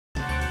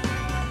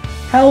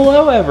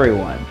Hello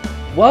everyone!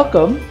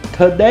 Welcome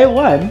to day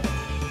one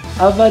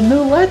of a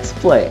new Let's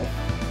Play!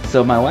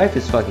 So my wife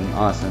is fucking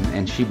awesome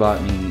and she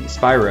bought me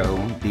Spyro,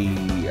 the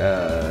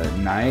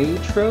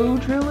Nitro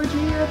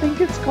Trilogy, I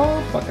think it's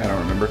called? Fuck, I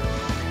don't remember.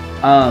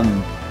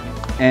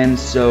 And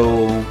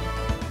so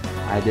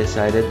I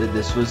decided that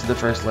this was the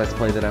first Let's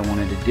Play that I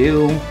wanted to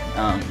do.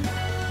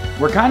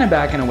 We're kind of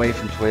backing away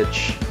from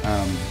Twitch,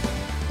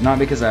 not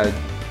because I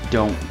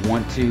don't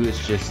want to,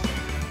 it's just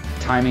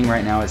timing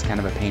right now is kind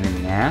of a pain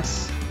in the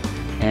ass,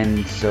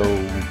 and so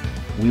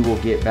we will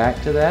get back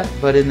to that,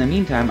 but in the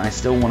meantime I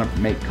still want to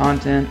make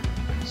content,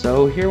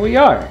 so here we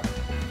are.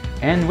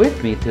 And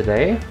with me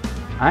today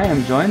I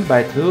am joined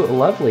by two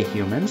lovely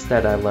humans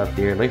that I love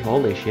dearly.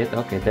 Holy shit,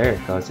 okay, there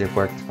it goes, it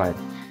worked fine.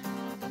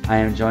 I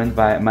am joined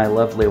by my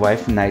lovely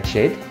wife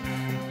Nightshade.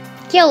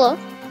 Hello.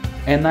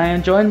 And I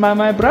am joined by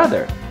my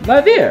brother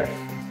Vavir.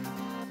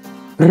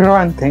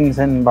 Gruntings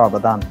and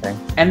babadanting.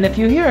 And if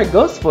you hear a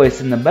ghost voice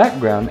in the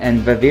background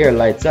and Vavir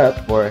lights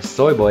up, or a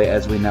soy boy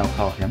as we now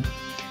call him,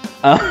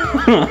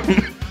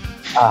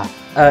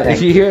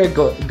 if you hear a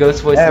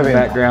ghost voice in the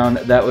background,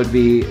 that would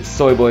be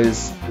soy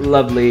boy's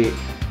lovely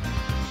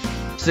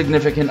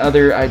significant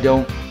other. I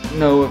don't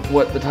know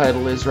what the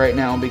title is right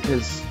now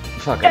because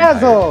fucking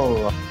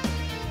Jazzle!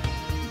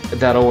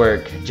 That'll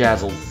work.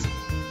 Jazzles.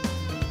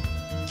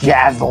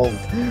 Jazzles.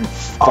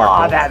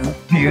 Oh, that's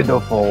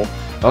beautiful.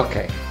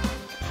 Okay.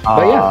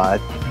 But yeah.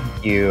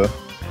 Thank you.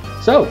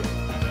 So,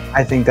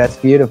 I think that's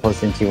beautiful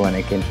since you want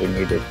to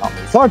continue to call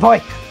me Sword Boy.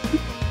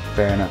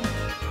 Fair enough.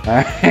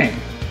 Alright.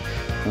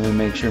 Let me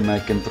make sure my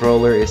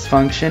controller is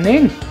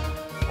functioning.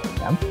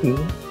 Thank you.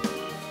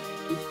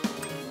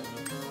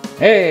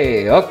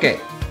 Hey, okay.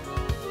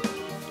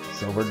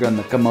 So we're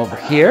gonna come over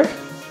here.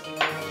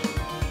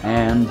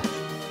 And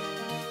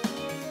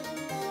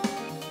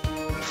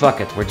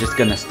fuck it, we're just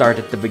gonna start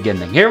at the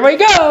beginning. Here we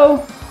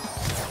go!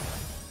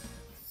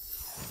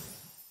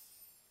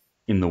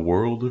 In the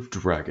world of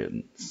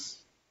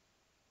dragons.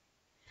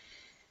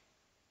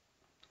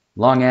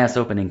 Long ass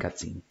opening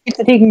cutscene.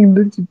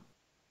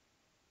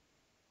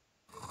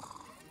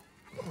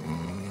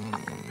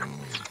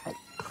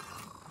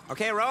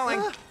 Okay,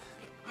 rolling.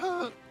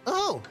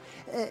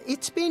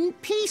 It's been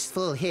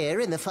peaceful here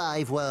in the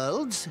Five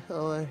Worlds,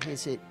 or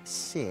is it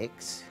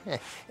 6?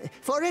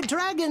 For a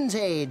dragon's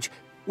age,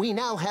 we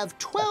now have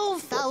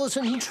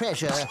 12,000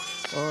 treasure,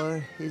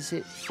 or is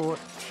it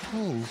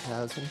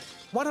 14,000?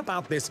 What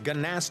about this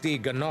Ganasty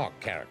Ganok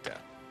character?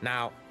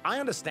 Now, I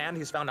understand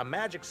he's found a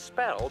magic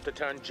spell to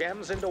turn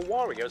gems into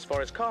warriors for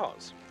his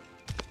cause.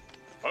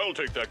 I'll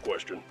take that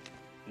question.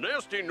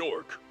 Nasty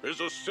Nork is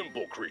a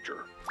simple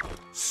creature.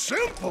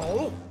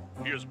 Simple?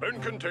 He has been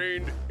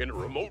contained in a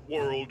remote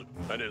world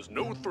and is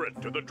no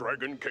threat to the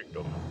Dragon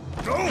Kingdom.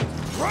 No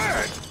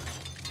threat?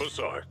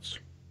 Besides,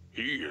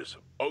 he is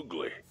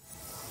ugly.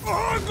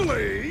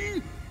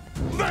 Ugly?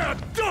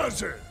 That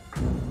does it!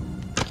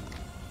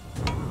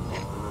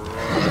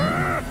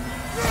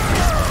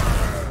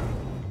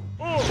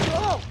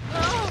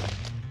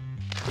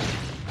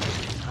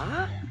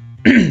 Huh?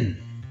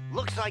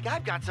 Looks like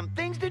I've got some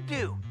things to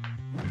do.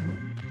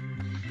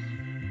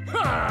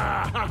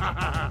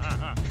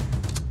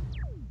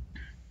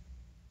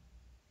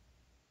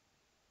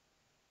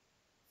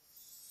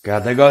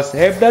 Gotta go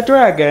save the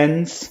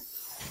dragons.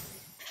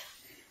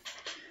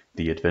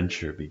 The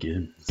adventure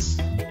begins.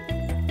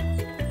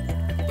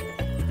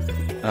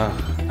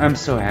 I'm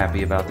so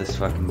happy about this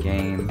fucking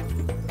game.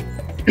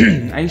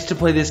 I used to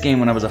play this game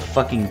when I was a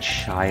fucking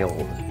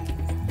child.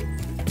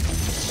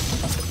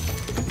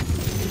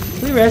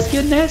 We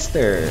rescued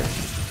Nestor.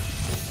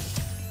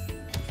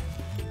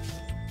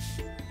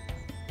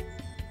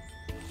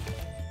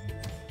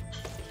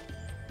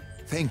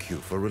 Thank you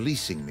for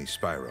releasing me,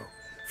 Spyro.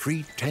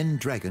 Free 10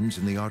 dragons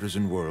in the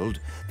artisan world,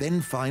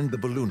 then find the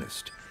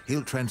balloonist.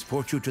 He'll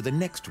transport you to the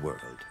next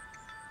world.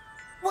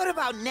 What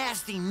about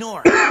Nasty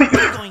Nork?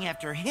 We're going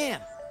after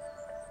him.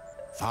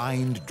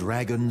 Find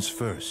dragons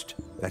first.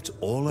 That's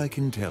all I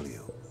can tell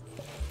you.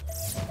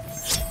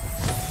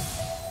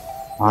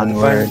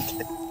 Onward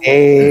to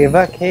save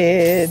a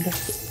kid.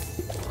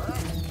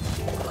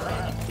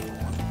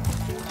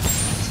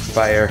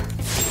 Fire.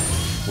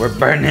 We're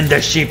burning the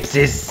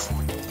sheepsies.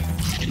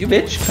 You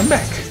bitch, come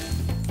back.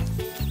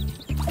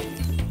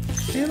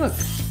 Hey, look.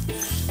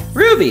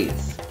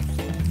 Rubies!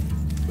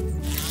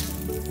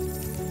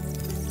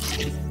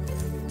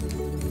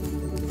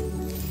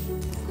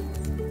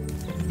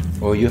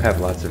 Oh, you have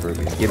lots of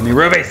rubies. Give me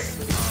rubies!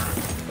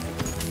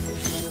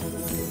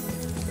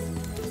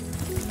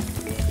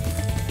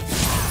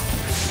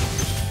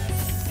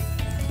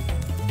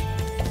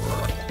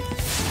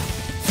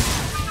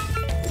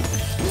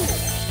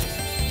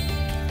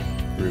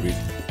 Rubies.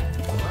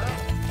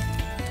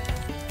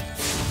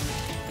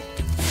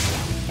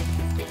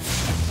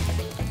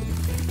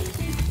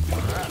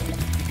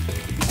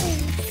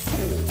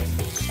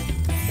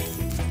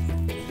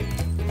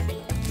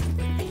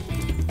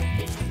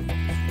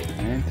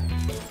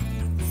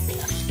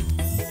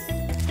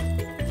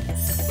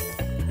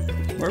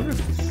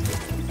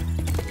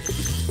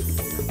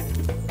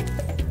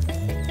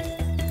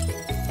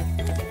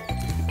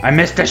 I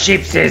missed the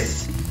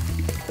sheepses.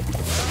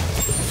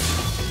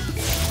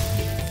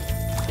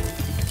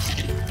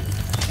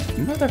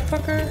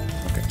 Motherfucker.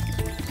 Okay.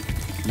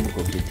 We'll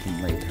go get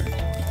him later.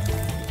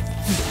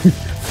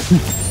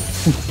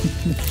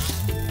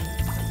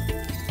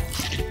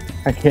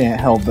 I can't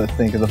help but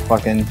think of the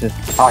fucking just,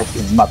 oh,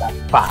 you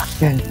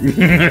motherfucker.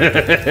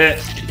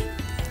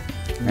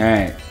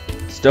 Alright.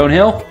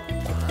 Stonehill?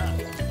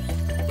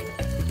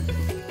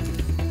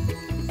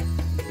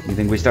 You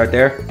think we start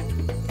there?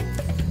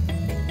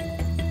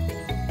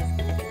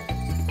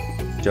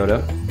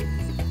 Jodo?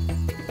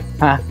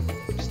 Huh?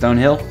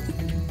 Stonehill?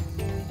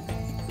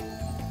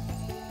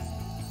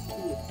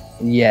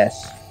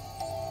 Yes.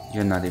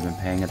 You're not even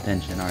paying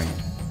attention, are you?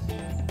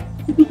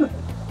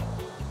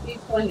 He's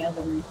playing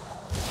Elden.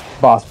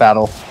 Boss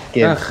battle.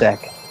 Give Ugh.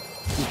 sec.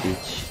 You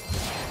bitch.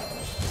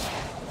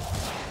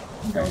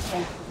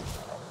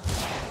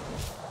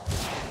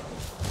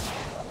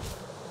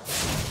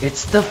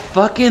 It's the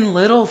fucking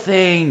little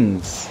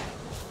things.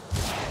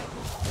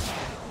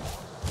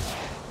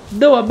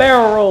 Do a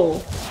barrel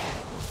roll.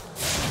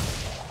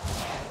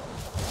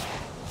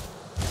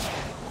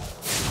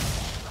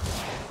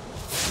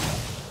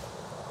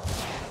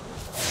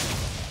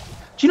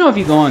 Do you know if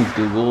you go on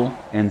Google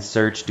and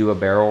search do a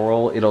barrel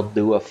roll, it'll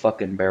do a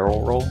fucking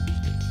barrel roll?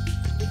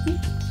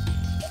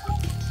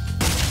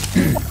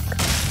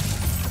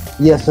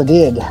 Yes, I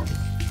did.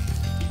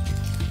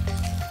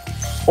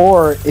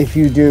 Or if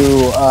you do,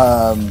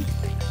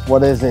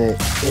 what is it?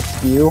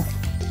 Eschew?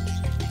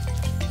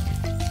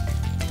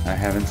 I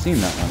haven't seen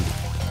that one.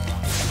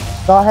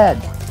 Go ahead.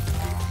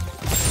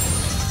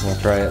 We'll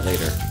try it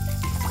later.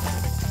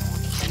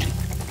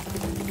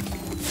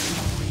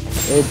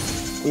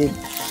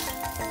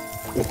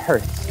 It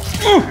hurts.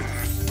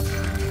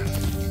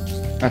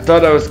 I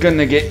thought I was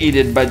gonna get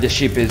eaten by the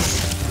sheepies.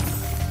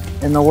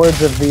 In the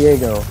words of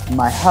Diego,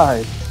 my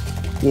heart,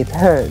 it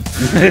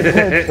hurts. It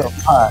hurts so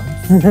hard.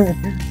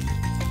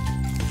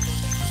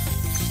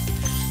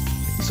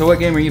 So what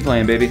game are you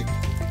playing, baby?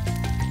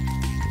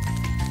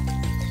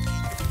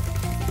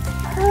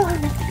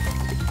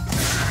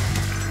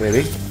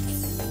 Baby?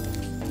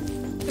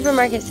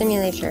 Supermarket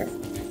Simulator.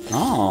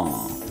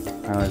 Oh,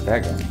 how is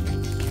that going?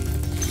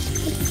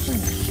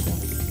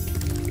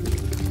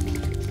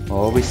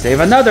 Oh, we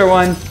save another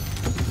one.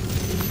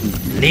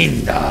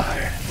 Linda.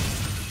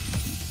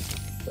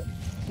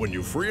 When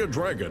you free a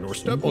dragon or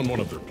step on one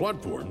of their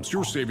platforms,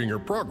 you're saving your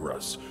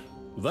progress.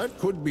 That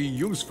could be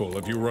useful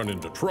if you run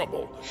into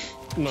trouble.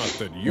 Not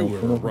that you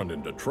ever run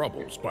into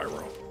trouble,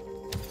 Spyro.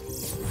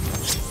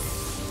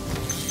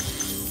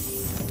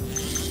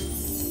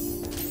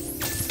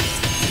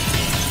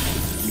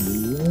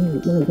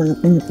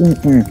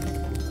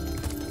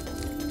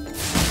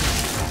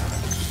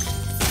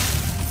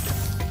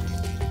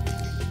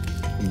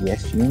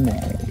 Yes, you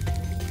may.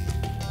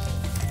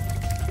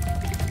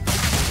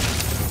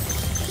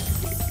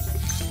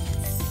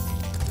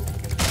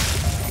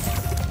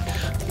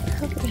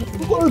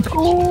 Let's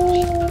go!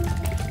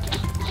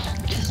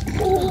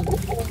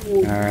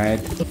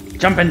 Alright.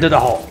 Jump into the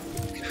hole.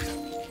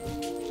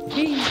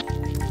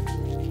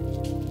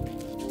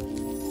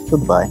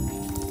 Goodbye.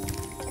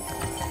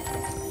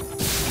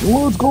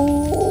 Let's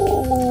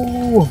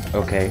go!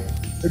 Okay.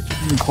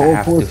 I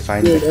have to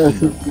find the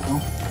key.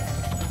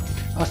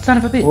 Oh, son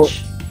of a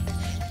bitch.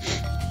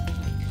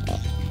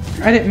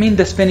 I didn't mean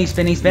the spinny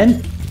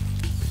spin.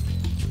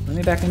 Let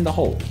me back in the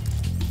hole.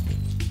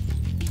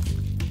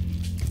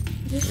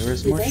 There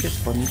is more shit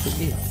for me to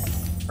get.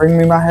 Bring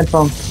me my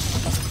headphones.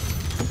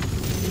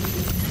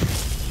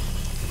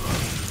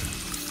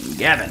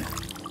 Gavin.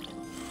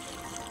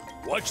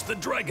 Watch the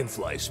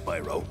dragonfly,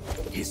 Spyro.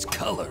 His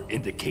color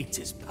indicates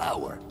his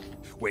power.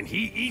 When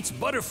he eats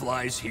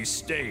butterflies, he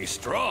stays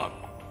strong.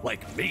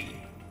 Like me.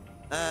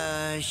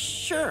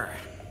 Sure.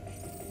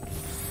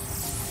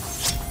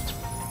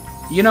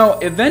 You know,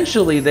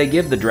 eventually they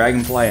give the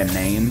dragonfly a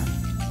name.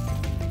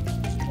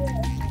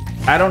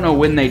 I don't know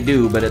when they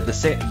do, but at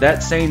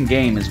that same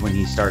game is when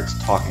he starts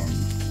talking.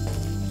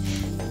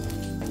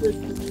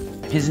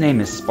 His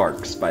name is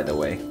Sparks, by the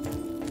way.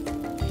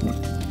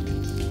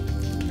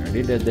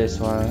 Already did this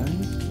one.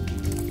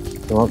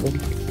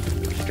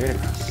 Straight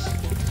across.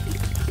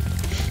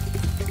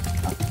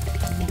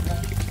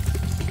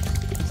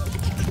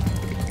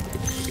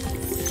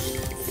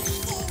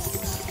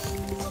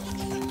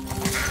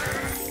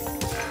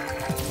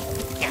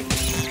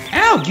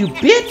 Ow, you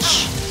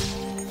bitch!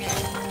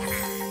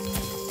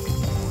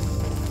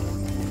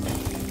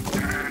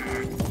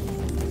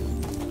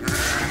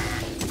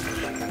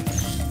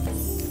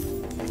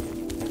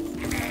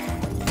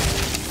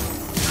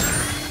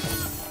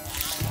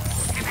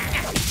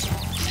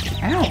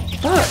 Ow,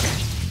 fuck!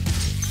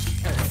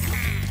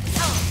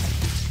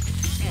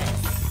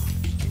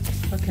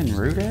 Fucking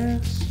rude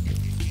ass.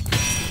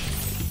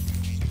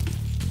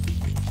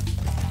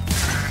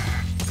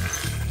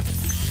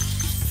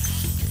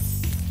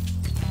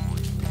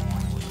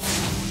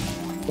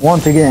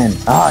 Once again,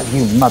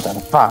 you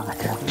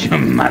motherfucker. You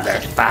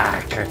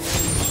motherfucker.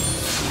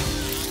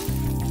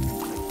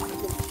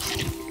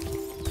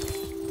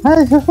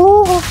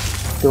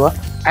 Do I?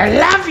 I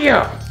love you!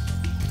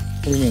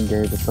 What do you mean,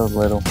 Gabe? It's so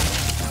little.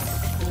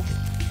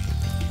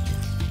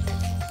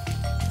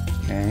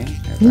 Okay,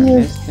 have I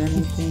missed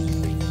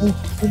anything?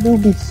 It will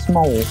be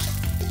small.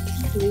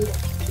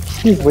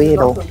 He's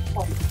little.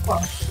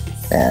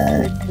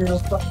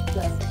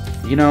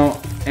 You know,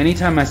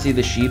 anytime I see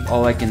the sheep,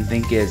 all I can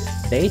think is,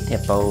 they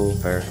tip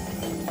over.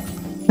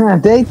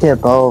 They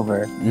tip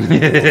over.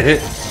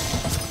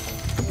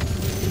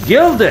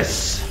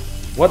 Gildas!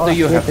 What do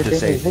you have to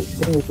say?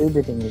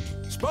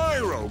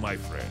 Spyro, my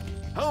friend,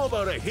 how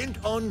about a hint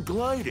on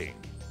gliding?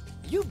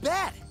 You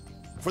bet.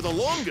 For the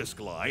longest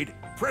glide,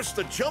 press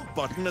the jump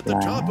button at the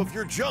top of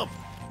your jump,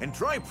 and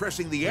try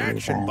pressing the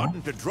action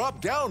button to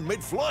drop down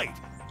mid-flight.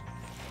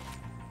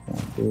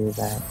 Do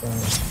that.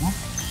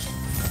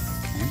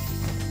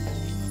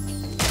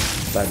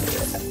 But,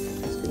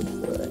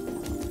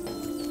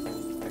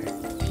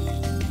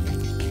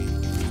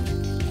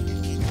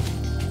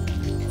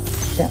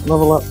 Can't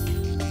level up,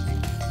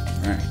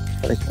 alright.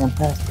 but I can't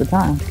pass the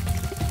time.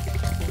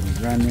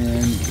 We're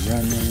running.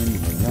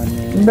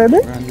 Baby.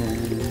 Running.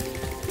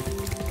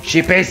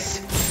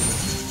 Sheepies!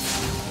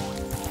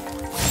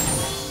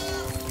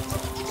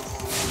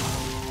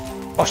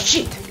 Oh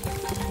shit!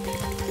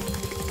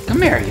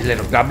 Come here, you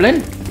little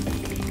goblin!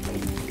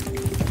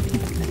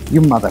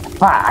 You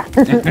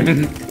motherfucker!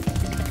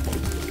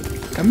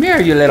 Come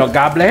here, you little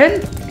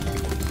goblin!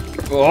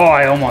 Oh,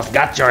 I almost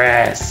got your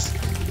ass!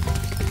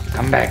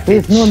 Come back,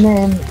 His bitch. new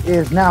name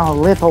is now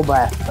Little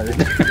Bastard.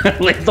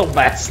 Little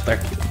bastard.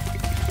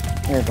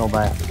 Little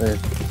Bastard.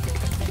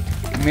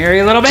 Come here,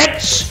 you little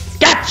bitch!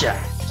 Gotcha!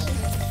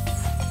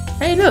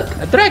 Hey, look,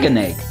 a dragon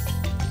egg.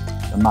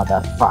 The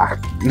motherfucker.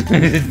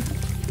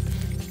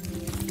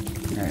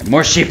 Alright,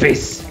 more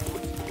sheepies.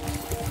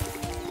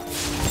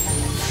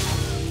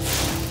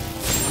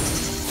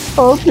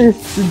 Oh, please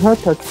do not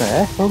touch my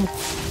asshole.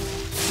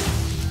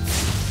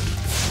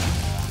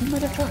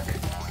 Motherfucker.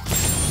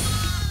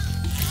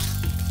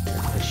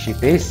 The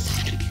sheepies.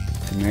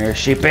 Come here,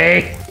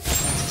 sheepy.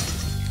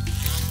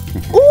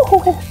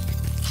 Ooh.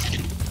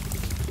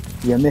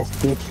 You missed,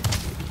 bitch.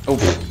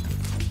 Oof.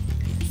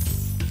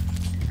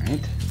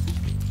 Alright.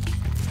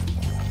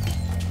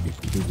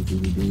 Do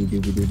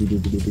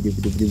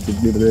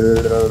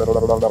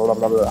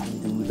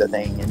the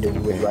thing and do it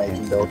right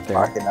and don't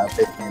barking up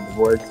it and it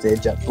works,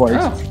 it just works.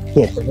 Oh.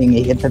 Hit the thing,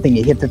 hit the thing,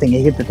 hit the thing,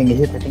 hit the thing,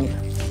 hit the thing.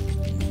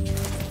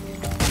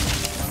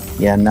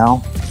 Yeah,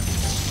 no.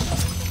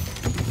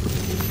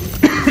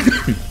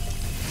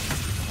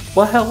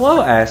 Well,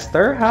 hello,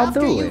 Esther. How After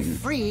doing? you've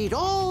freed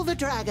all the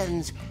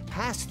dragons,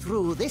 pass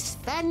through this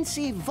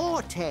fancy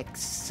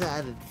vortex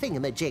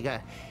thingamajigger.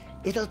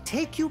 It'll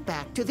take you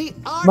back to the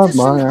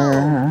artisan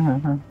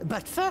home.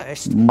 But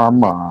first, let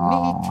me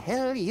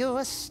tell you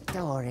a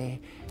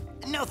story.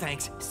 No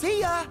thanks.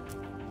 See ya.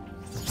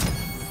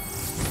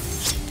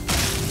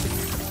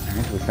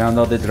 Alright, we found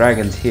all the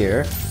dragons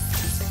here.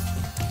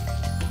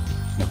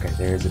 Okay,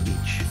 there's a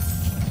beach.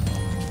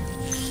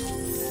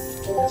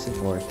 There's a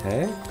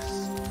vortex.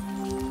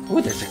 Oh,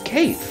 there's a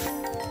cave.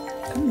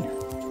 Come here.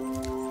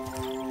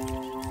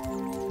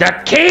 The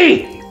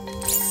key!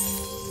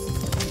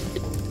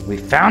 We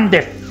found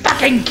the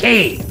fucking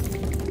key!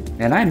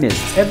 And I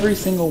missed every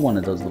single one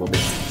of those little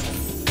bits.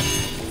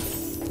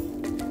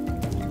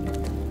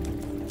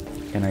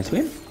 Can I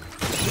swim?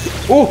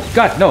 Oh,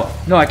 God, no.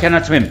 No, I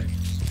cannot swim.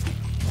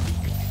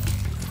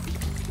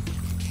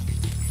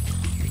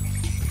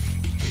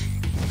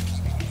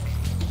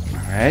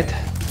 Alright.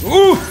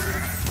 Ooh!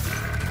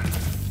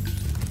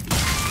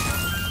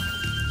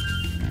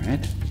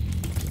 Alright.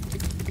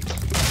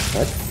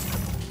 That.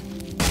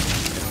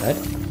 That.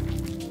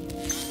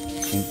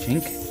 Chink,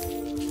 chink.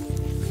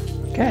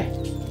 Okay.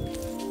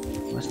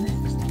 What's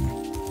next?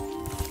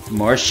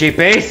 More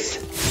sheepies!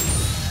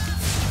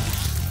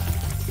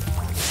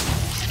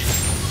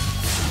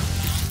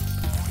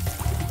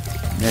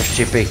 There's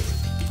sheepy.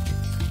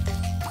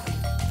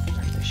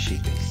 Where's the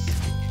sheepies?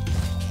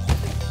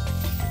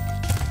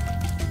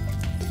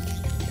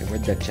 Okay,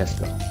 where'd that chest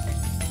go?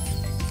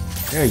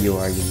 There you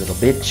are, you little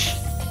bitch.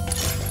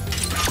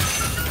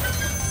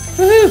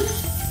 Woohoo!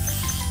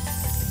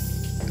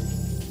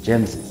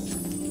 Gems.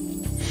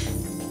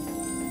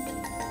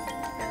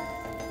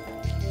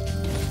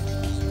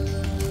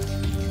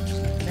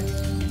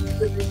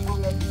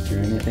 Is there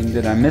anything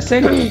that I'm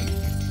missing? Okay.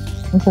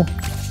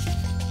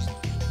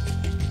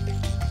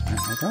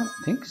 I don't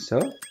think so.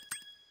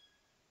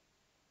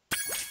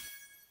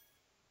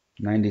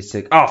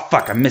 96. Oh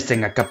fuck, I'm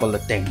missing a couple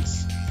of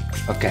things.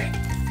 Okay.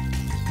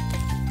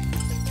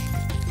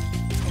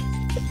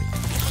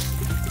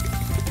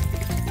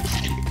 This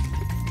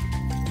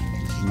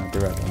is not the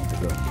route I want to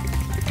go.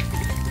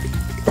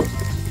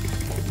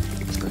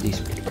 Let's go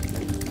this way.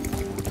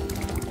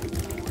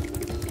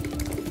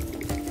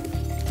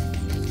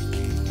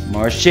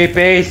 More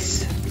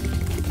sheepies!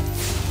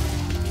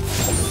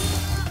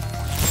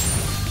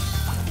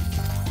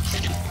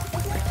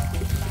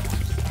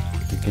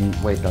 You can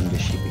wait on the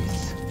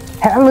sheepies.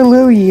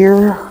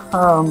 Hallelujah.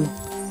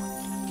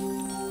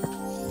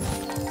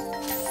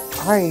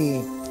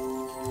 I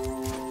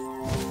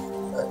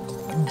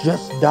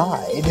just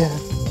died.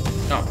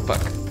 Oh,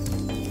 fuck.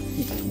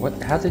 What?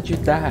 How did you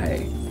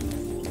die?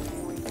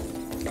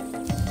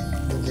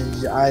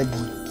 I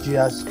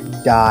just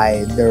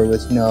died. There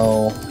was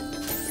no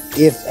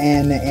ifs,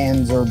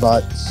 ands, or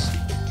buts.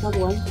 By the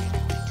way,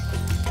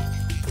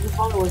 your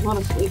father was not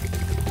asleep.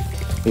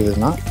 He was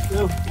not?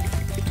 No.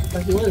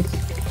 But he was.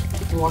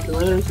 He walked in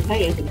later and said,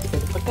 hey, I think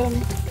it's fuck him.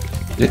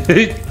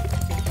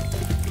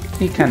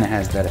 He kind of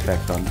has that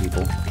effect on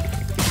people.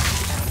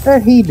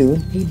 He do.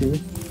 He do.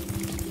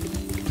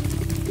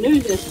 He knew he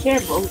was in his chair,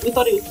 bro. We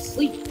thought he was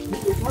asleep. He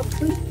was not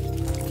asleep.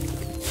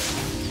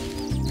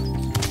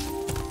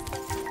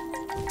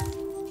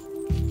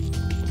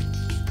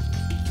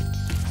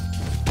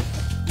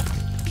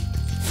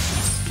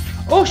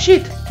 Oh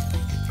shit!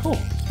 Cool.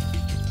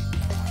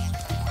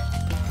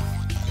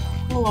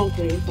 How long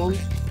are you going?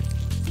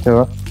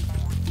 Sure.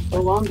 How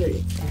long are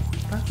you?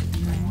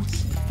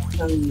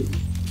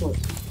 What?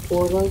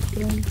 4 lives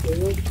then? 3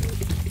 lives then?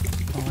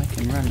 Oh, I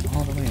can run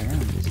all the way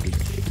around this bitch.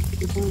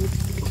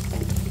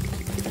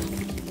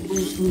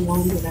 I'm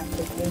wandering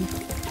after him.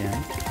 Yeah.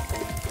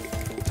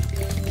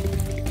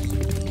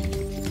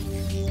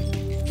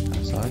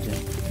 Oh,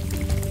 Sergeant.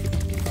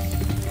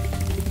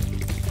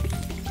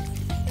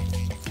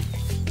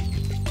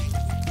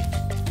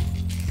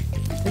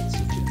 It's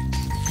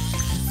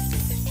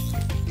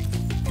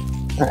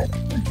Alright.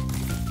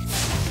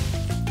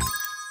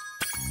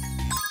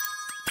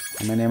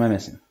 How many am I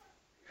missing?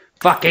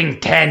 Fucking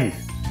 10!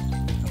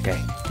 Okay.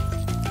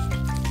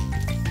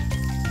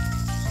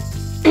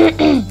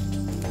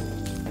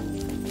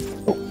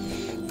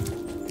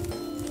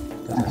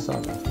 That's a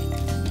saga.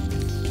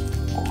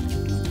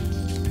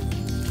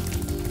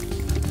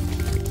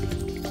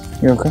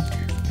 You okay?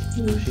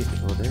 Oh shit,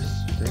 oh there's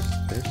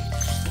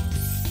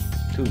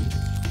 2.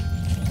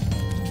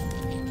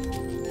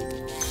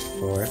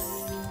 4.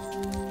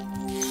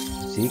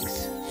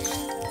 6.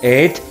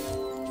 8.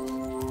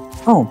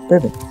 Oh,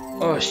 baby.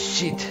 Oh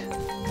shit.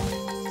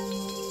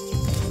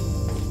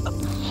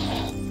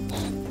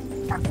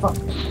 Fuck.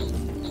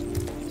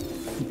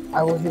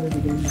 I will hit it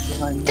again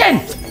behind me. 10!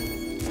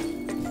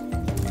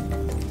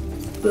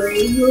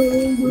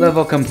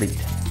 Level complete.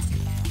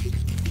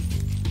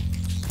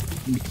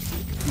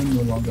 I'm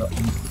no longer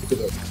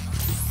unconsidered.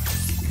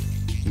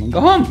 I'm gonna go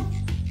home.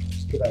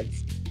 Good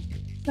eyes.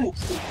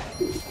 Thanks.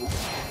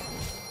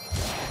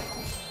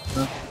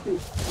 Huh?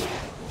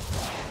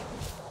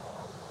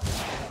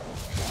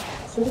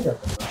 Should have got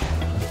them.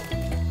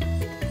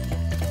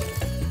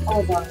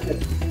 Oh, God.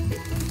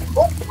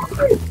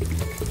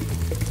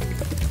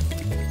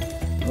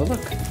 Oh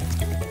look.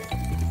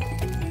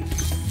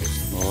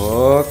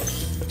 Oh,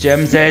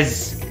 Gemses.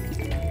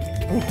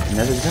 Oh,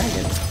 another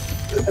dragon.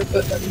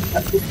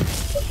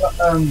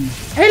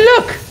 Hey,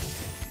 look!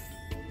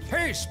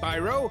 Hey,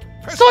 Spyro.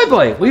 Soy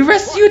boy, we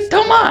rescued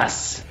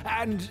Tomas.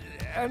 And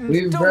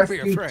We don't be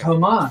rescued afraid.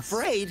 Tomas.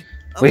 Afraid?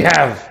 We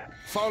have.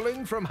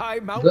 Falling from high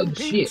mountain Good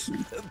peaks, shit.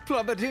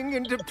 plummeting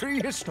into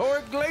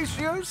prehistoric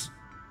glaciers.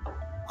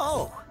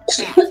 Oh,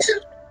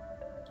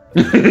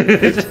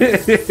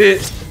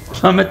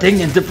 Plummeting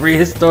into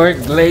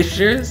prehistoric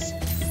glaciers?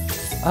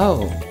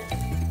 Oh,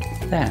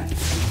 that.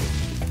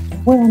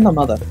 Where in the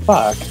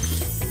motherfuck?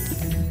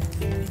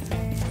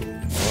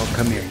 Oh,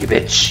 come here, you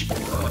bitch.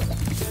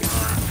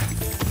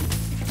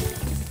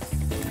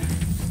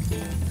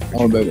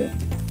 Oh, baby.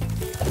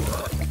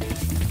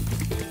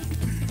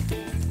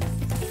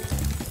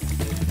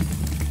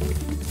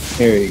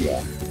 Here you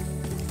go.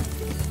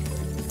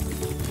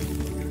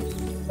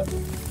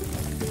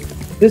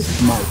 This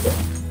is my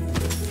thing.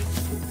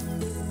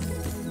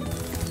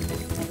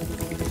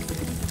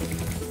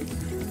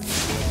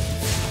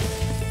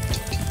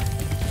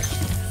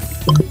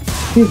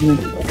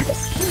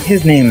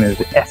 His name is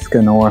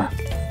Escanor.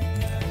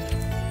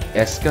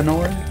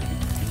 Escanor?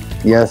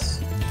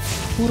 Yes.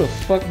 Who the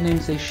fuck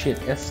names a shit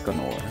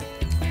Escanor?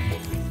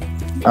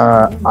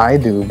 I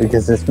do,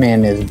 because this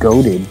man is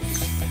goated.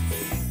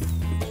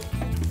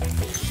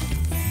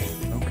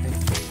 Okay.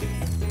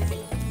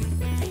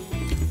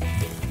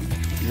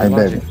 I Your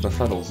bet. logic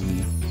befuddles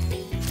me.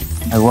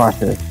 I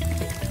watch it.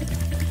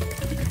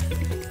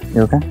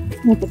 You okay?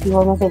 Look at you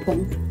all those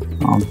things.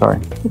 Oh, I'm sorry.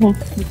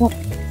 Okay, what's up?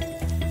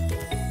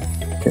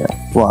 Yeah,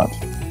 watch.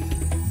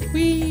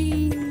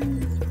 Whee!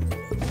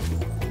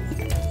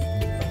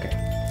 Okay.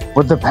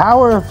 With the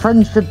power of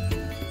friendship...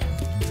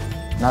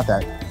 Not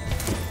that.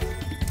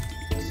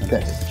 Son of a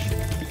This.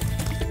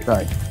 bitch.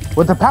 Sorry.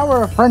 With the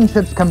power of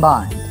friendships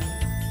combined.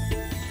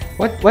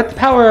 What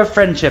power of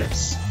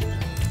friendships?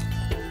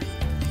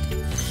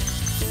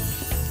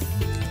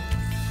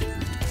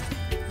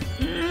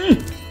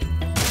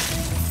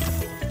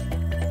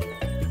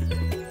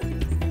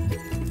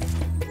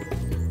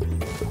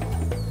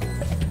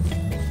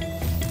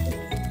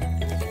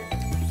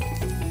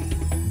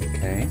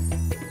 Okay.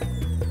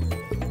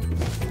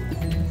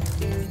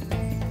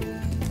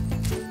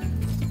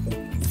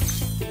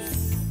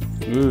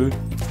 Ooh.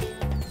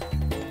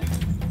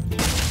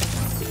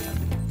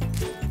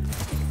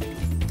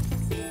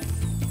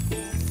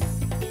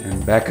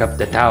 Back up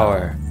the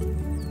tower.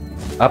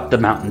 Up the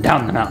mountain,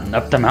 down the mountain,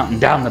 up the mountain,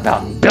 down the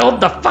mountain. Build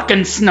the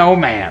fucking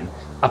snowman!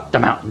 Up the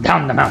mountain,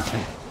 down the mountain.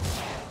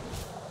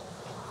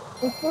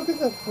 What the fuck is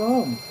that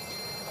from?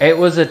 It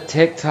was a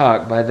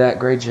TikTok by that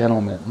great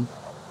gentleman.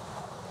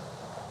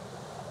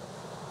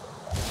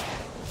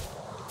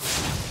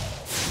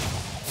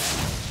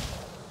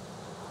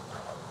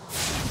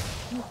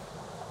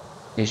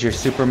 Is your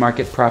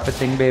supermarket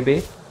profiting,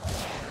 baby?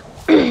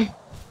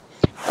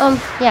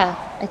 Yeah,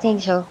 I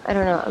think so. I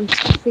don't know. I'm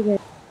just figuring.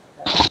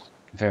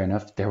 Fair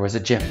enough. There was a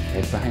gym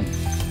right behind me.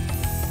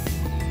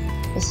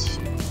 It's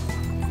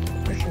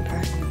freaking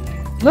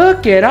perfect.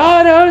 Look at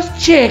all those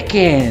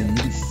chickens!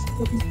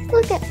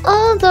 Look at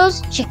all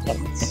those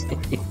chickens.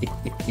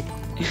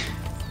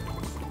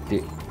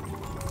 Dude.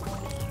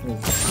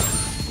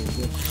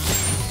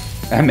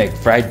 I make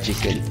fried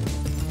chicken.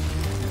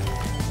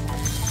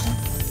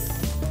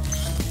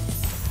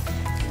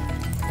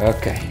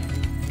 Okay.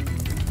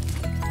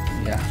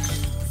 Yeah.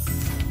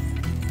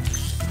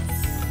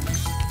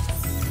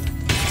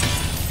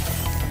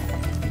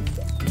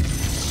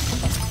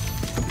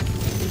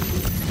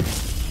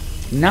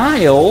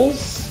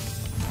 Niles?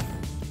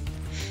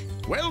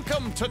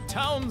 Welcome to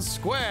Town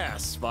Square,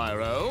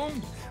 Spyro.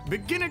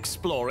 Begin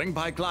exploring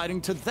by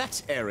gliding to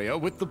that area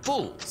with the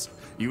bulls.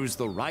 Use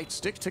the right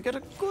stick to get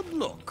a good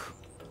look.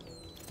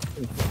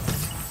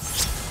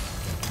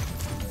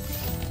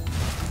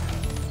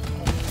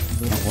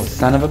 Well,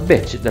 son of a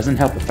bitch, it doesn't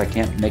help if I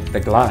can't make the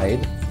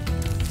glide.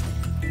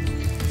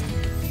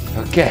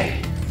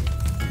 Okay.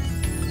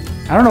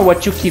 I don't know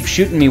what you keep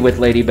shooting me with,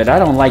 lady, but I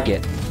don't like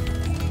it.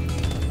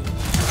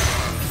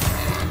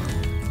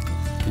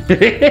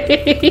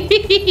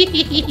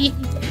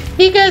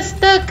 He got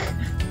stuck.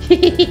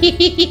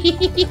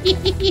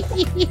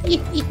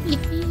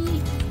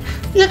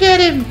 Look at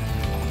him.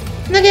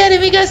 Look at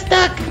him, he got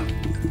stuck.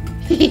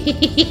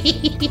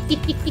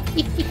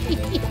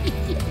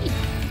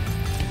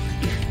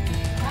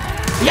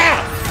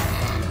 Yeah.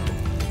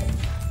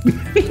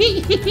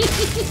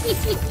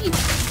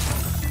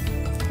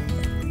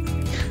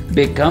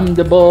 Become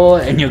the bull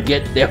and you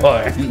get the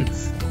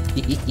horns.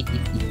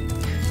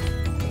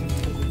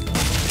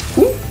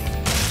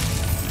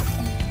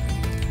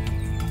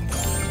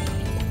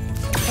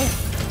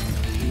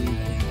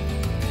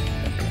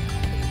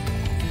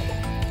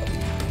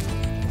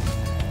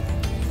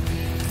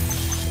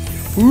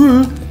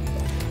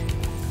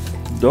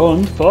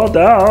 Don't fall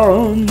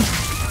down.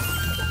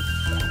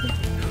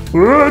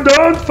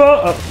 Don't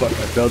fall. Oh, fuck, I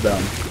fell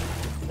down.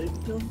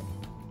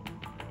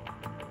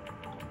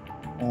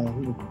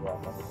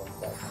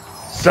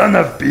 Son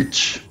of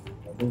bitch.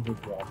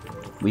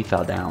 We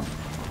fell down.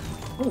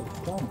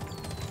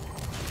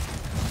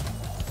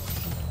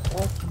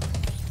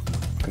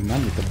 Come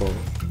on, little boy.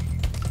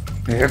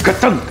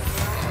 Ka-thunk!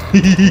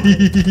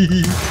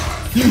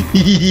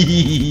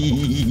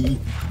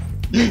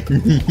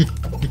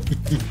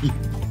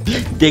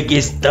 They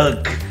get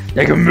stuck.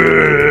 Like a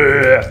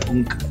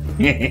punk.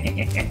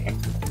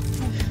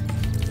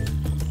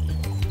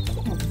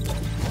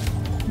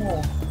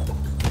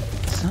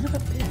 Son of a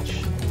bitch.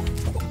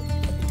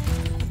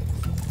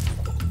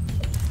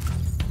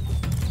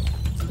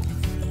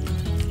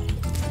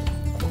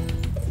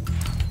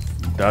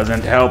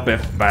 Doesn't help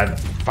if my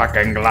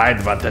fucking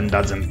glide button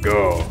doesn't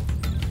go.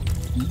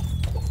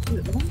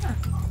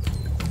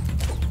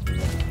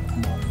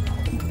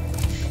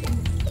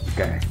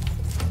 Okay.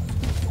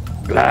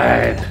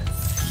 Glide.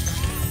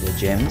 The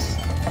gems.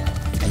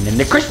 And then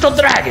the crystal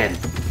dragon.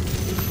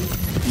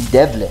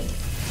 Devlin.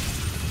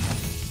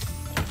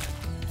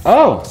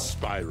 Oh.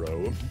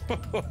 Spyro.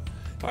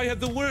 I had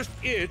the worst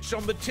itch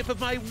on the tip of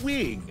my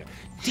wing.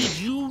 Did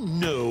you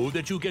know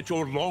that you get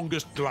your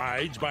longest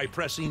glides by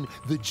pressing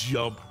the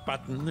jump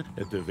button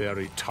at the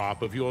very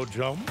top of your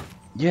jump?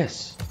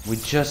 Yes, we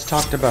just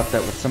talked about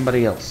that with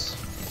somebody else.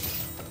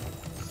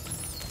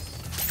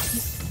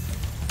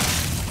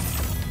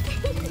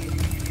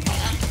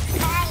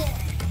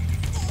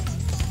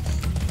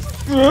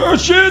 Oh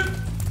shit!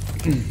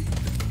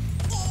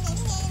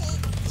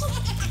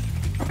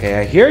 Okay,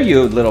 I hear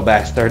you, little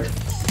bastard.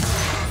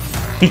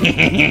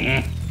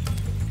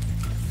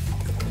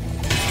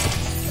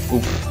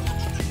 Oof.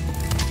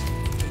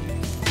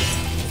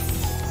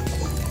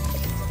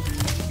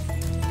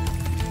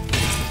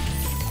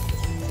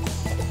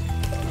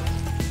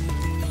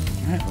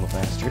 Alright, little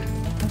bastard.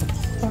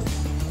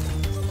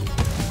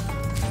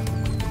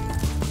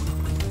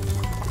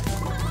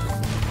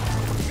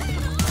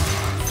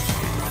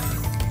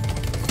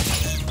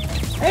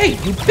 Hey,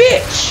 you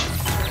bitch!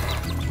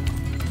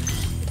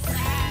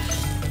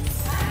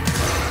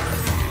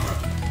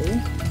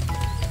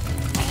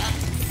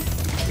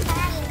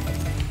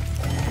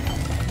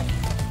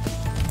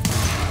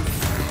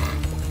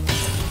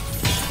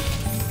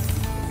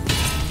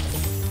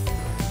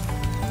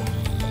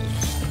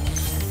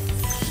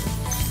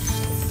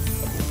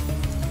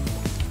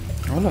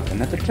 Oh look,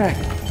 another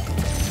dragon.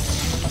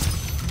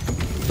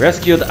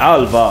 Rescued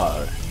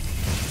Alvar.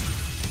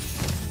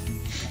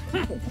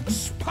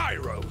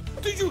 Spyro,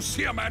 did you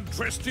see a man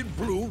dressed in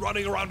blue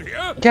running around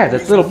here? Yeah,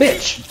 that's little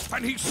bitch.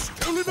 And he's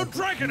still in a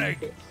dragon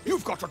egg.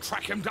 You've got to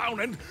track him down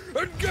and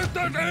get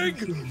that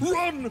egg.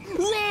 Run,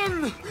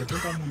 run!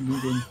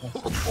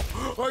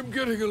 I'm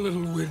getting a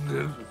little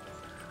winded.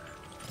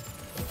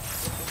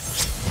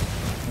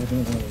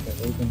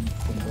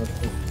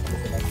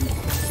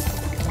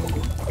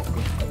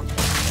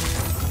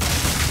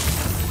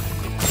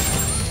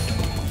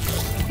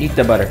 Eat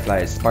the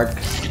butterflies, Spark.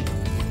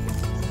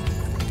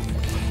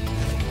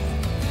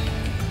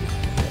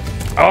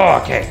 Oh,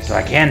 okay, so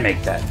I can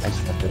make that. I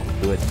just have to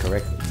do it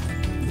correctly.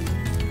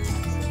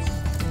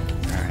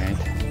 Alright.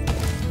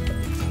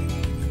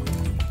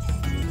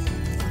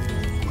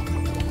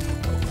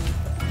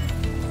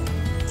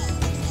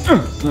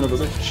 Son of a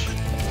bitch.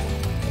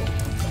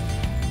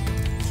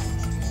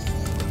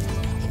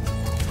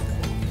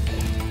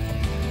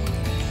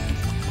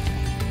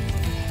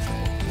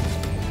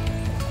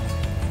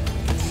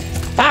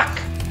 Fuck!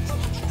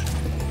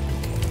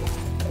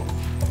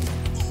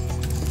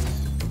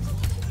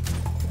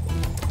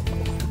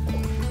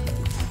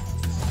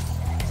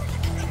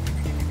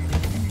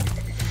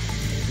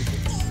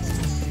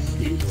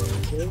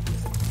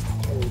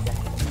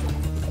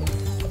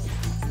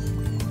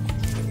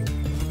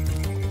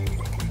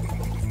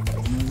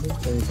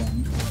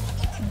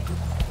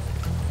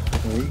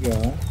 There you go.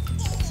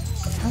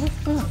 How the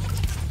fuck?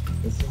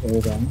 This is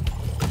very done.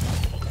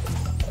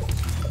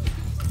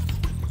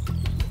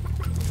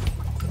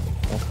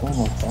 That's one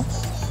more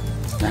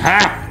stuff.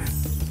 Aha!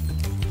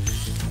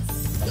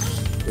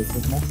 This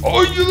is my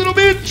Oh, you little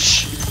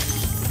bitch!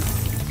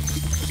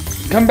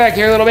 Come back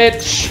here, little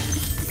bitch!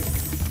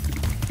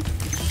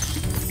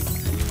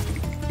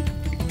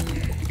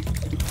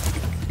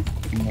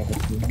 another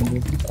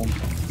 200 and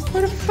something.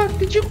 Where the fuck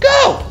did you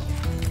go?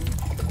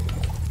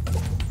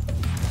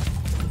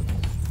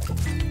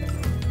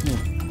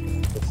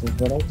 This is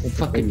what I typically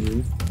Fucking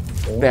use.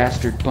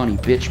 bastard bunny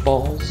bitch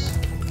balls.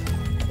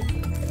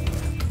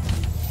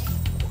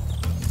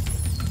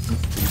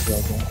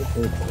 Gigantic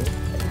paper.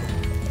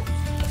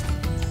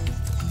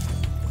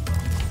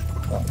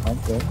 Not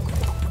like this.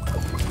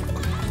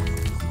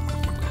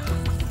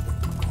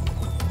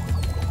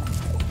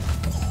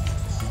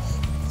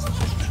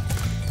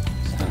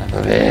 Son of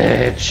a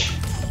bitch.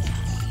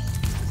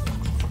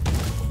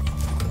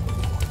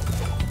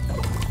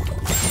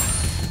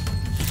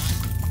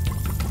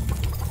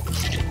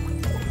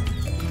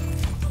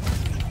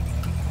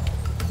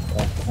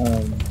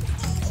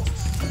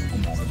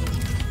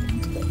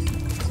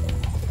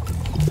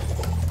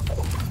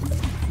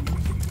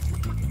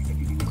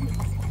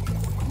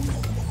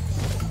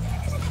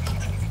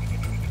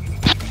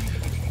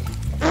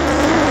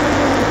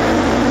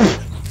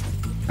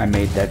 I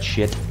made that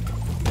shit.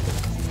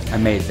 I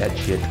made that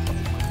shit.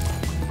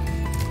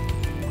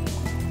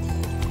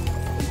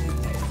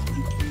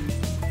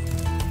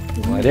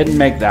 Well, I didn't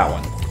make that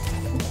one.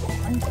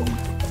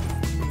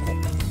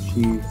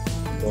 Cheese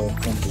or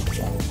something.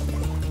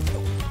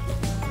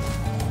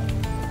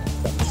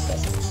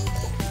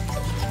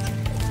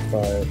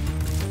 But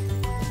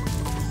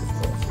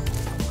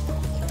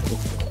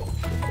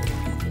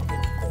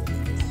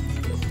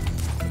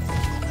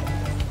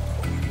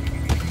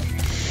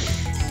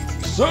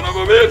Son of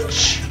a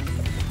bitch!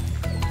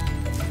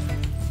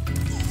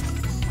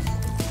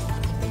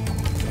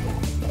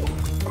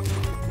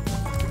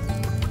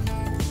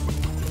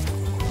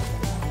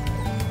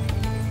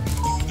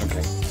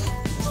 Okay.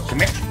 Come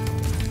here.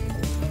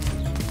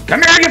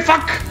 Come here, you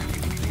fuck!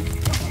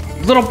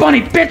 Little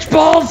bunny bitch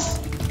balls!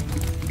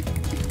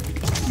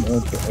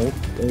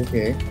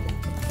 okay.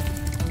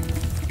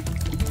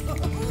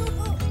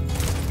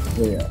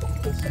 So yeah.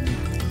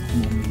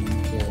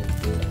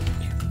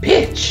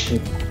 Bitch!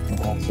 And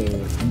also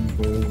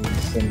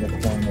embrace in the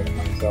form of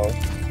myself.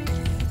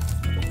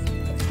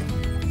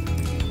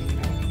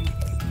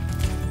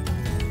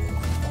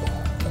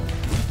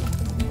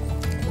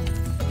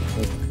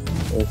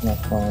 There's my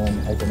phone.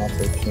 I can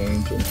also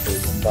change into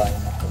the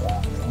environment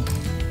around me.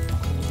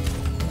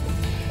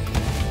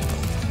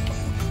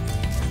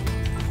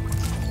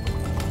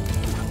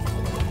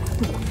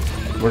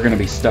 We're gonna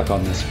be stuck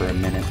on this for a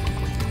minute.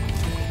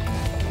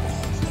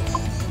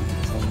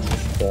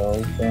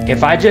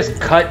 If I just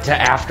cut to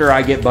after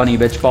I get bunny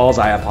bitch balls,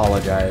 I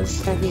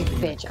apologize. Bunny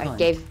bitch, I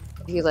gave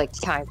you like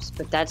times,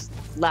 but that's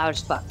loud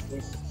as fuck,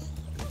 dude.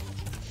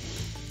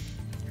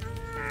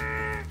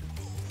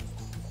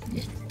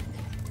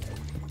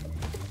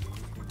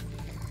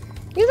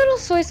 Your little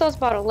soy sauce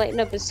bottle lighting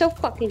up is so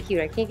fucking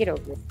cute. I can't get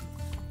over it.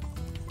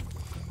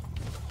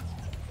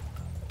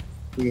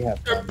 We have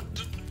fun.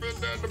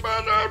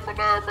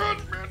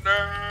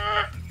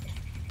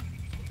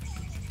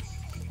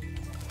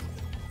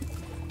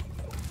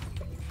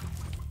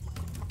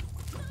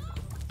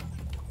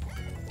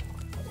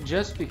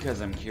 Just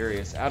because I'm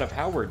curious, out of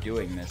how we're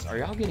doing this, are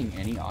y'all getting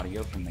any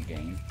audio from the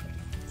game?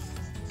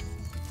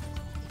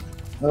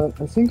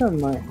 I think I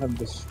might have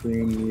the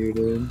stream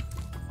muted.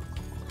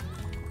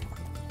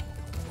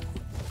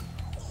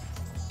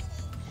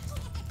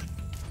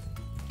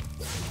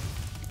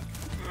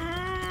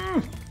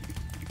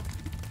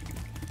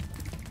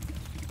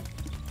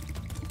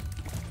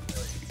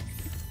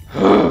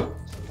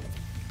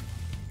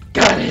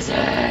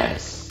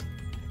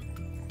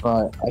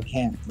 but I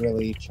can't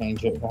really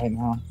change it right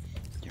now.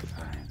 You're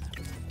fine.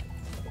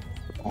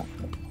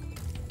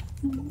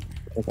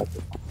 I got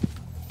this.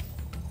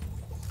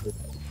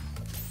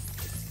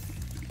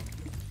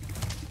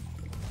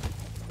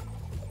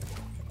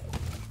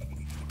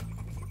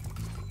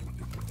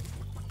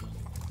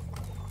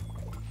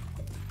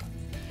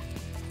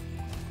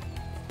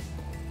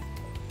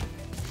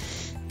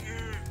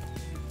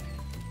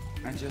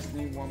 I just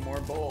need one more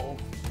bowl,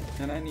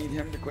 and I need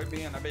him to quit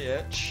being a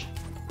bitch.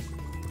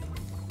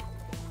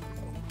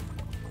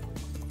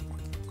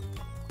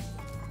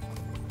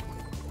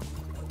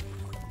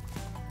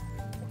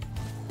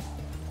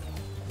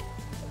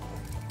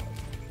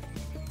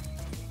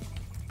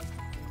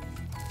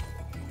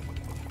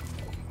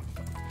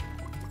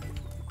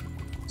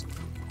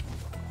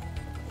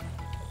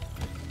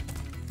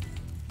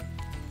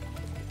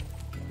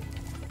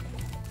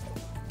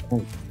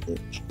 Oh,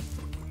 bitch.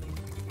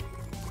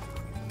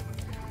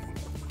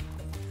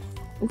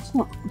 It's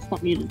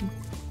not muted.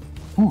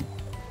 Oh,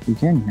 you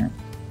can hear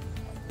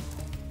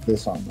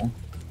this on there.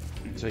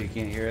 So you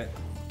can't hear it?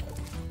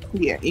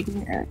 Yeah, you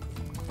can hear it.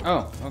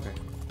 Oh, okay.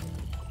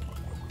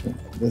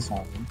 This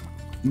on there.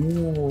 You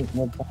know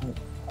what that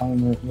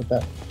armor,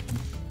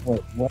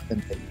 what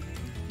weapon thing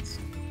is?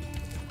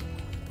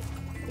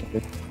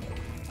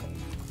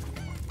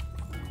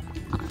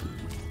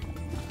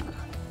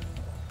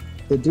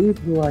 The dude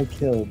who I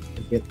killed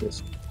to get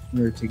this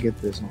armor.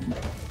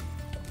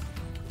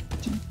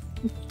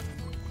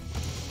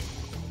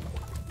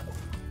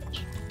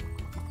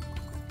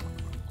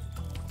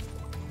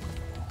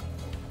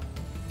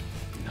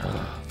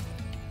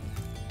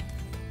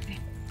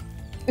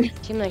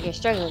 Seems like you're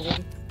struggling,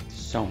 dude.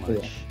 So much.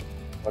 Yeah.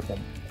 Okay.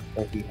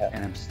 But he had.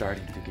 And I'm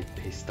starting to get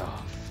pissed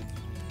off.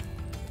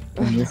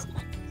 And this,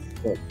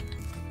 look,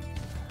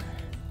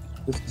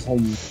 this is how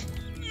you.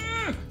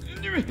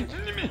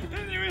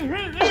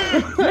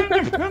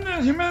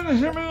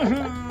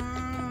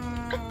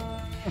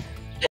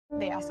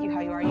 They ask you how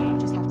you are, you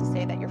just have to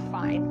say that you're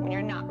fine when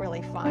you're not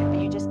really fine,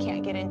 but you just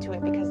can't get into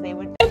it because they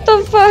would. What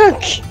the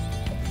fuck?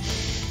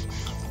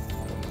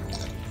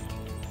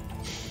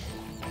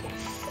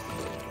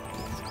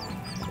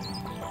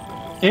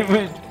 It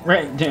was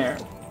right there.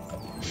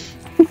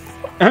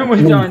 I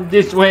was on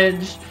this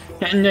wedge,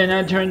 and then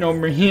I turned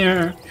over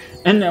here,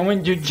 and I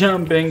went to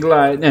jump and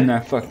glide, and I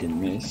fucking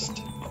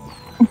missed.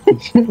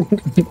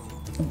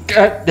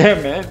 God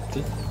damn it.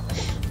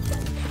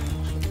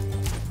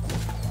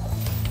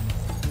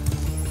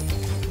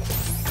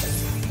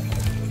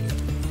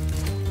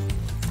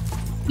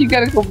 You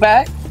gotta go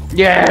back?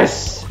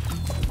 Yes!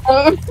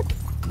 I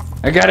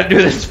gotta do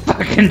this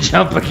fucking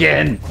jump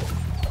again.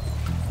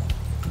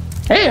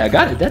 Hey, I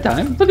got it that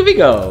time. Look at me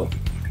go.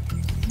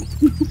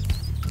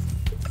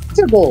 It's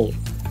a goal.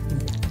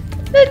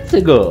 Let's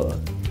go.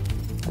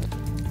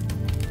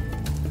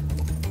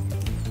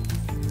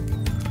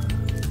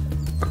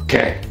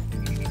 Okay.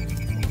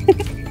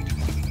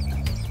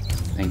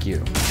 Thank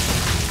you.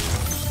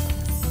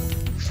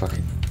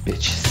 Fucking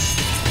bitches.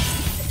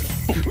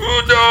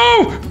 Oh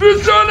no! The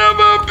son of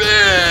a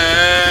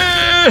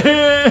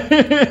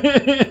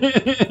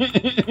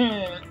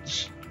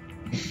bitch!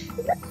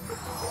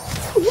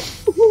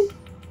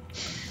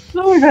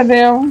 Oh my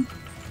goddamn.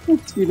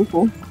 That's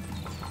beautiful.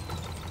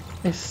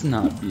 It's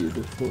not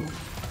beautiful.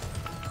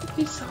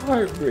 It's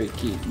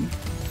heartbreaking.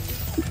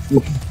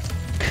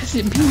 Cause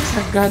it means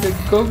I gotta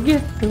go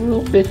get the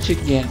little bitch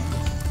again.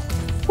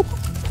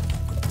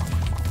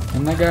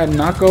 And I gotta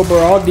knock over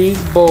all these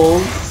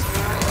bulls.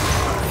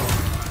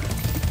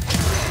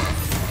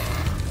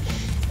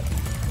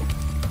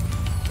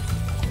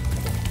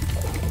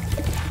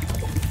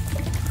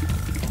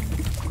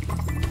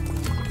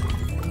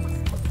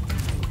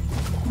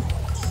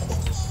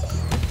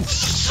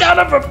 Son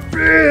of a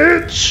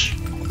bitch!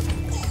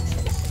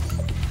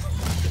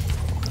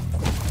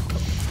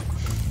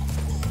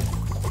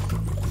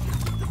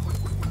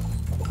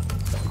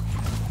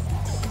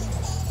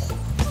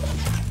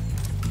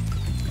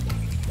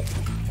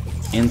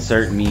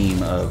 Insert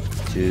meme of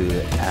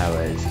 2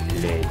 hours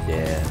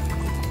later.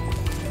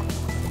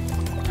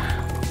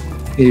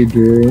 Hey,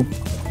 Drew.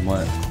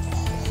 What?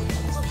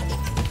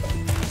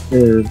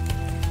 Yeah.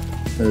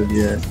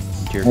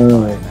 You're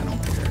fine, I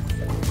don't care.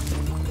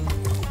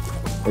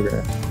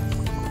 Okay.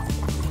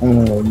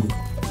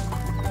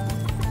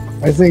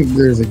 I think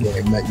there's a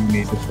game that you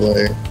need to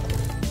play.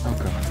 Oh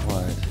god,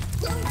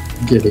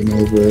 what? Getting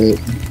over it.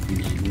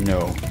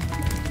 No.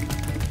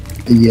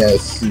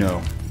 Yes.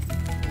 No.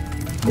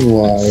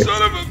 Why?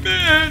 Son of a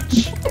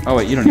bitch! Oh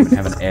wait, you don't even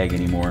have an egg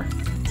anymore.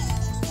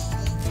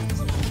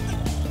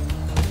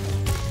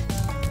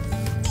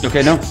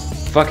 Okay, no.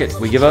 Fuck it,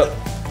 we give up.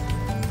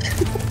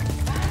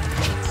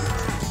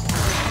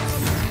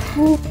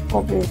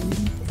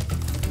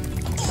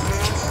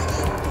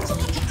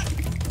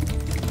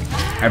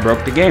 I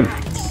broke the game.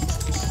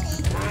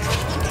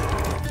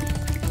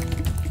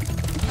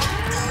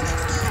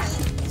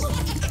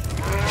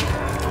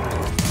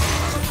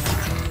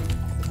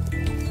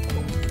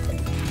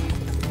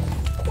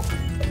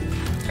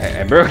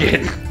 I broke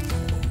it.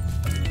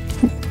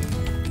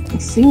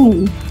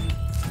 scene.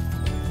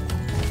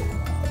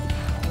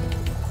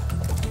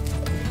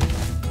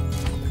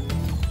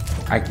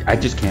 I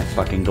just can't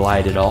fucking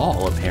glide at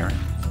all, apparently.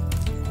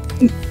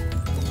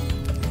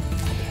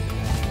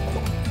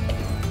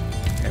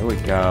 There we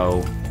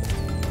go.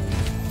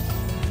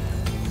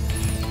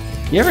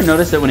 You ever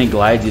notice that when he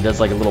glides, he does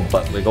like a little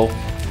butt wiggle?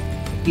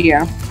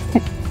 Yeah.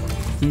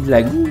 He's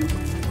like, ooh.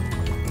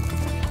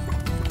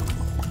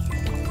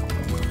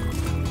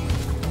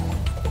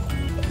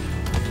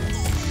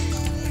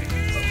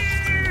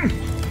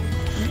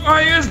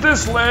 Why is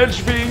this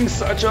ledge being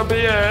such a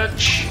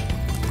bitch?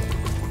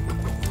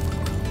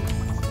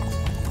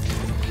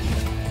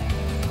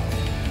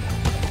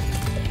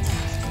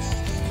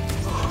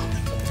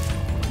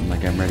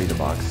 Like I'm ready to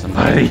box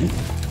somebody.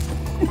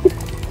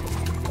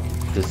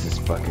 This is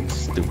fucking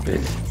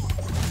stupid.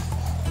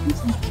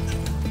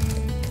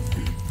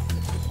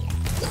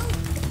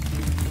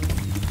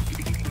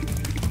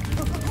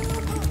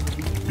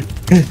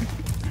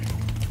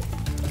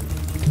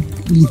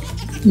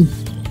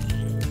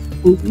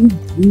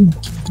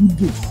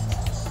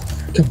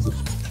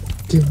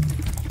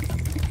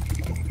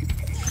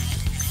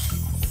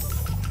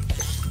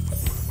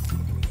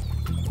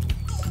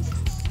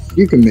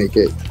 You can make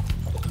it.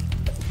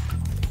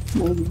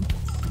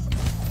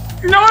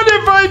 Not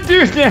if I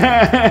do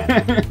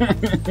that!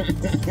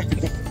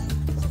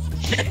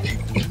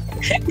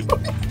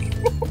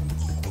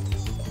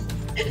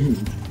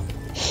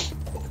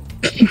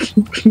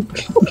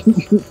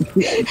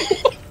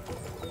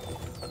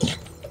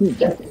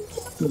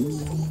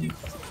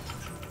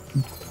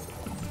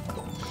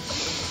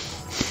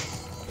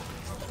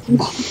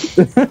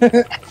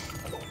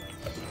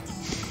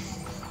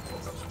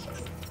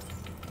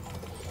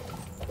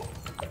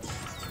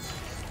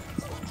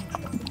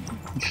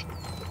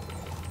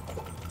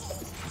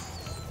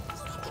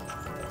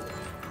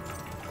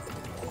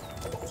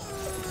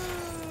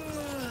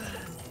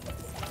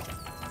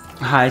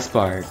 Hi,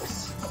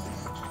 Sparks.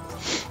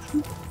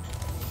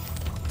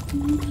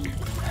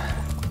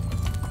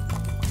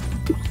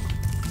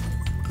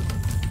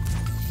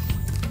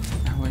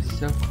 I was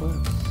so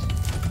close.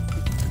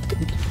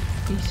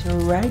 He's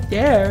right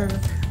there.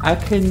 I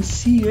can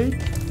see it.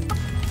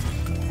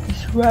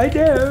 He's right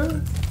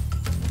there.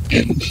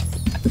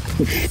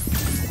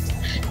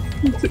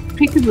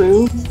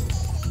 Peekaboo.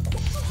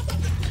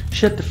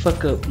 Shut the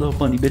fuck up, little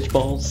bunny bitch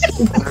balls.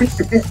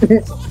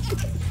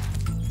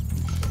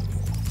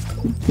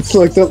 It's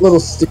like that little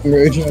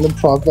stingray trying to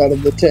pop out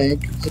of the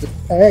tank. Just,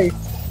 hey,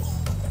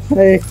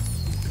 hey,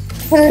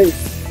 hey,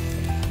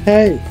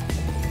 hey,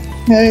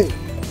 hey.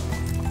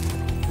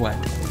 What?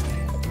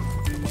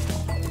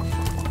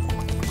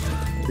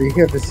 Do you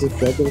have to see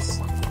feathers?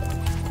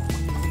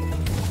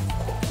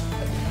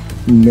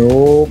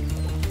 Nope.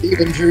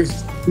 Even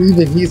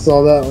he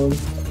saw that one.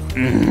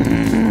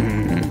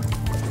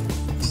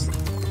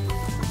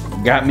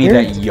 Got me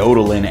that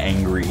yodeling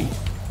angry.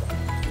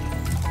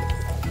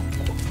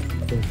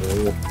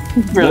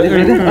 Really?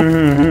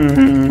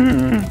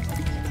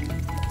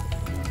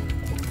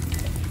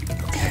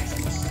 Okay.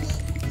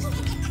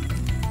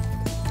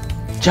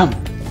 Jump.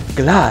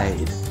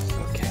 Glide.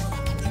 Okay.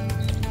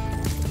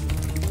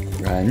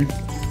 Run.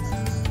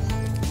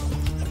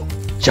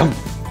 Jump.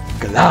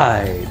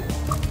 Glide.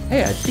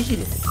 Hey, I did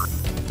it.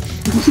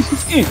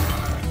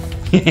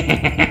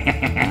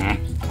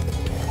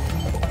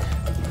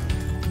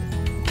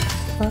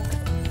 Fuck.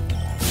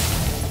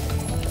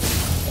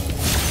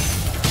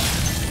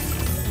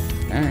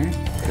 Alright,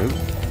 cool.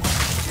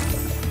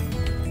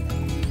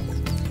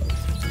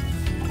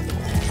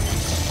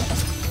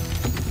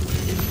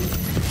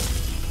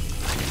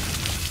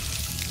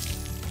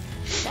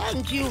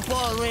 Thank you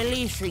for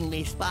releasing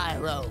me,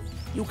 Spyro.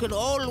 You can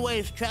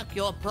always check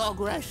your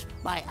progress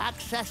by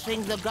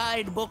accessing the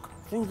guidebook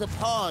through the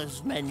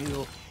pause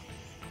menu.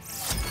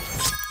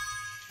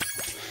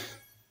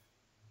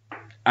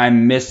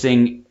 I'm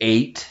missing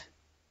 8.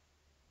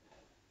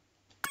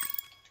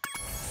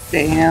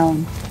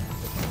 Damn.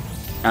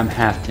 I'm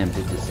half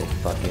tempted to say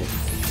fuck it.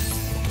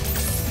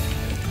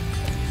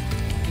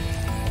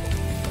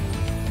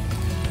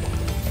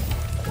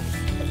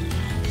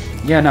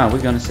 Yeah, no,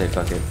 we're gonna say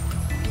fuck it.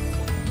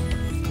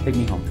 Take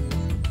me home.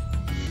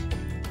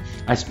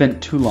 I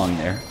spent too long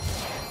there.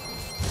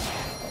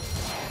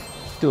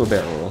 Do a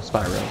barrel roll,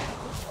 Spyro.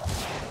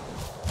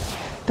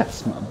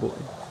 That's my boy.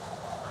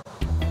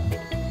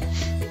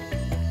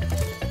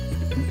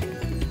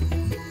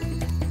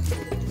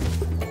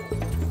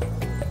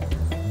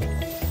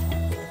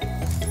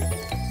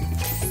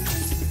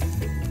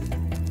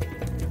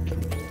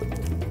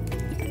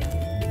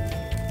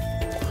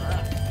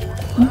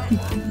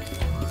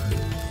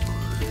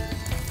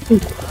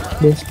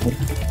 This one.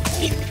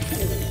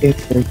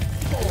 It's like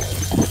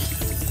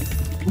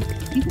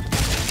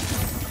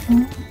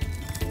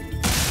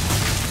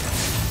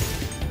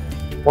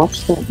watch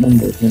that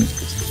number again.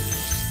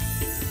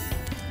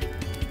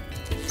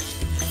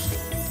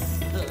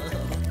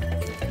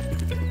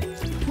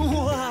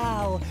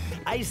 Wow!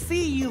 I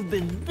see you've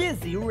been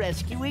busy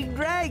rescuing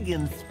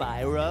dragons,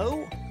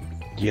 Spyro.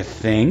 You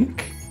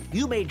think?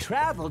 You may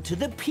travel to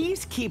the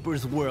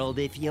Peacekeeper's world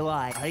if you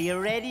like. Are you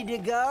ready to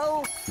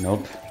go?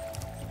 Nope.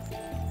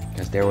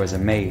 Because there was a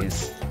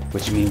maze,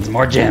 which means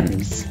more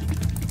gems.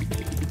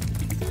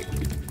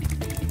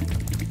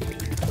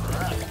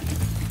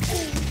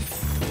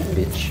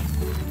 Bitch.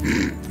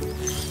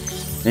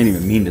 I didn't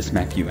even mean to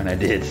smack you, and I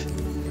did.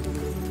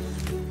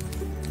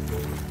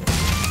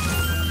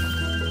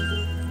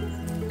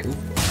 Cool.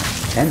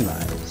 10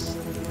 lives.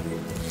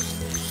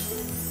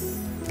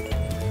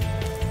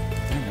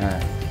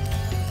 Alright.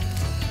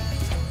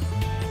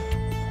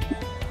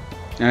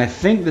 And I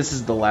think this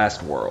is the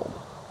last world.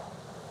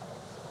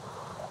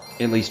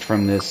 At least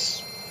from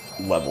this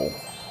level.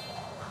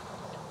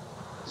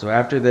 So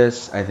after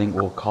this, I think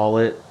we'll call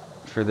it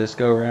for this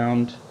go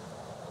round.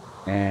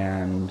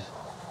 And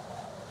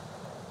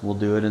we'll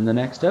do it in the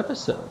next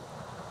episode.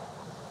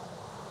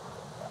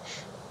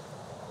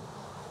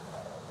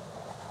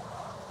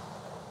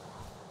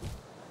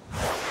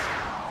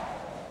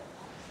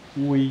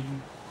 Wee.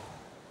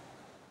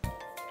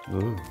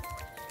 Ooh,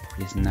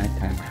 it's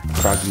nighttime.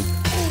 Froggy.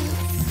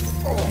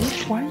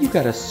 Bitch, why you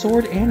got a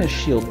sword and a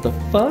shield? The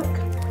fuck?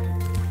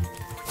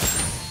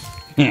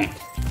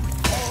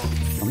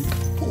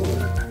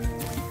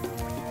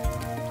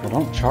 Well,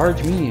 don't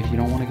charge me if you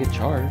don't want to get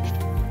charged.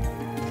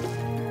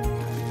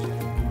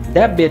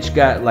 That bitch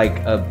got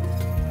like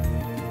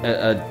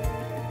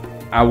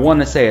I want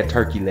to say a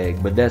turkey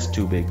leg, but that's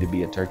too big to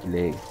be a turkey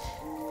leg.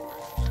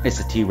 It's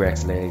a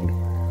T-Rex leg.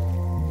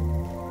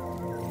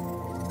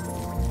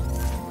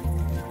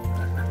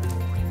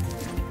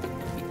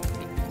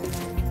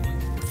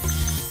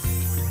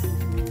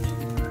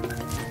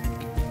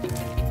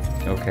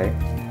 Okay,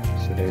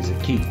 so there's a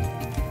key.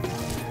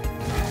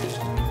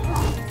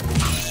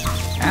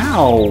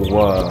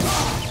 Ow!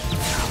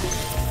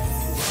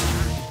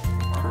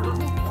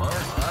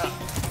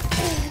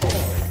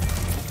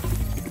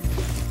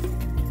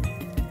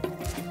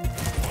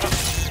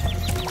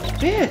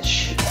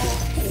 Bitch!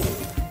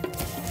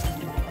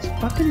 It's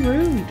fucking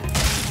rude.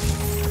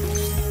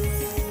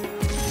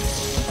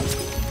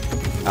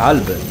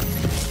 Albert.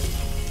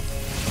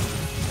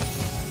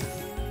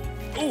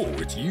 Oh,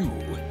 it's you.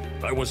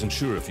 I wasn't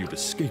sure if you'd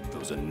escape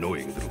those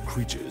annoying little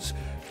creatures.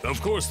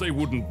 Of course they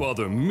wouldn't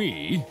bother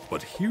me,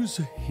 but here's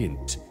a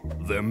hint.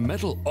 Their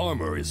metal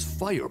armor is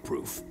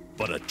fireproof,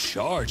 but a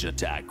charge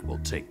attack will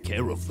take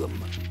care of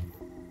them.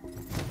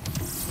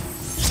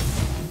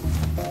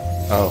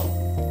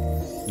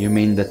 Oh. You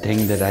mean the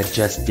thing that I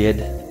just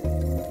did?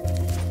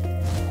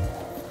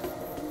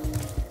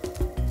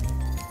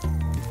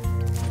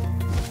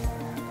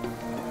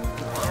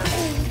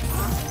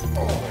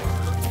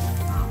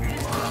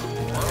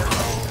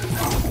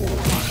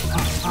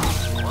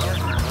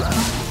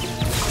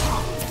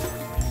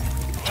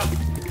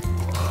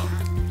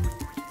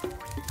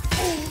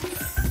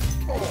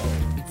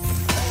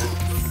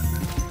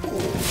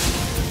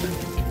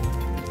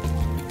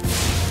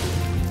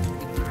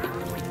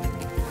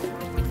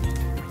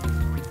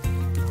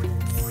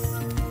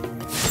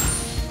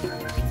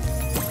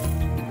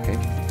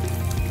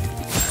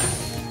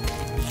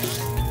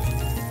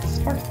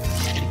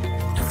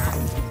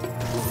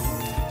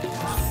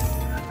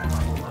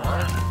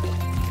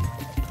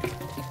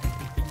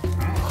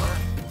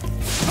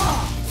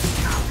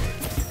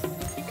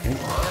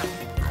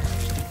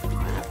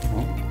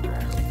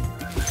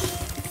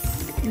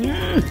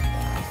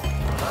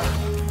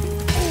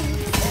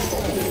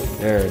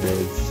 There it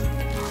is. Ooh,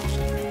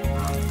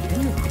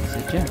 there's a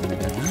gem that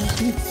I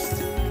almost missed.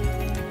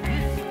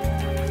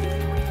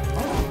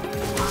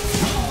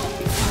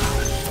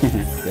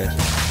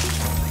 Gotcha.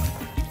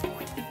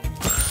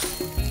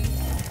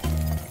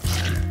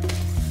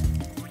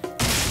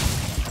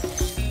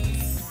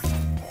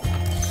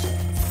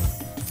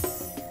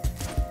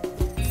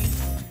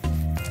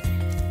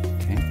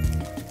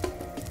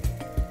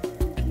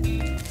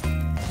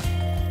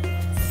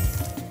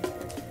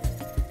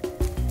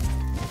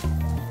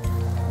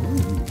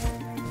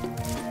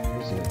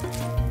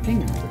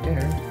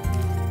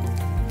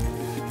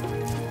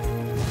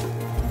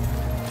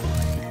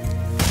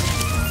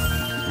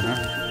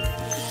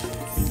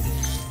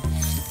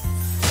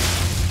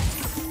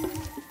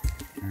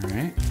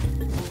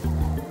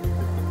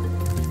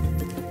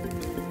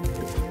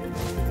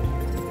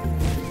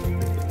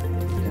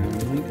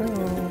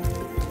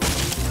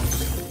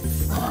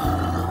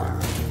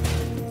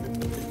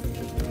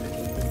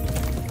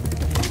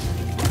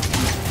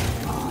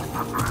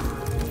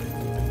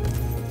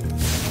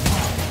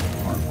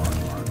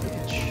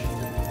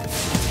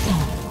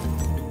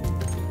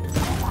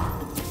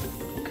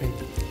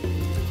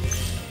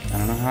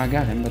 I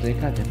got him, but they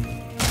got him.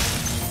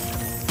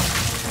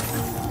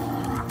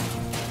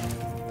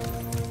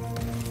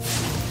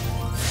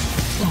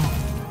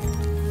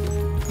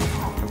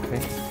 Okay.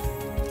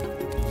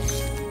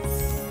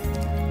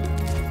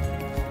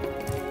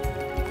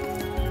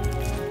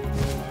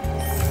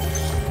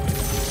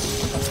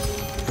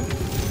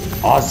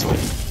 Oswald.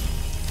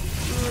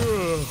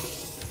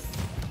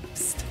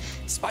 Psst.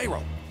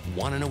 Spyro,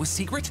 wanna know a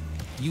secret?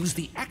 use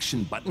the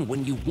action button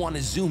when you want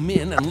to zoom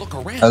in and look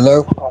around.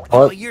 Hello?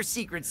 Oh, What? your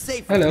secret's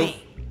safe Hello. with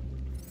me.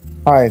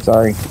 Hi,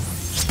 sorry.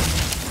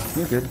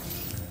 You're good.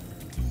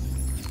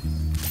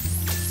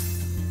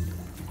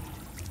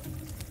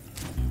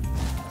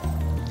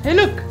 Hey,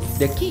 look!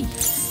 The key!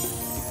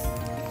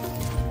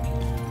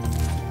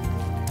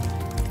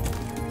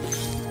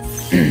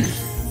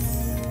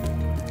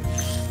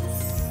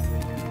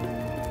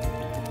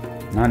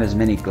 Not as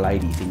many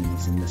glidey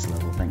things in this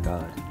level, thank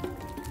God.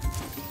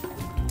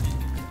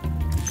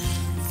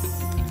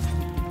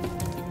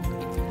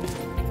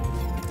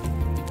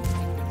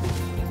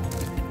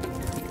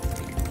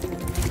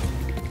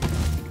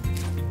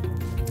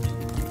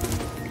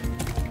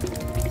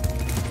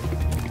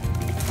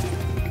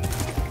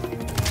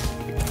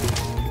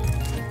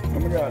 Oh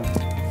my God.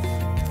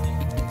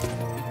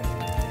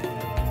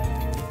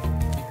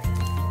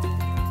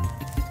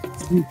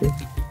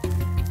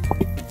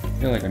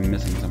 I feel like I'm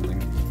missing something.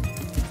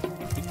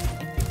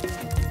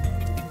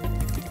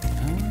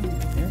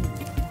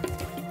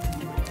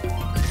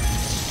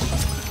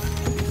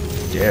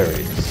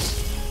 Darius.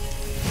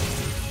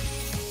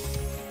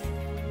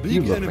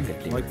 Big enemy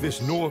like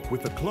this Nork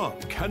with the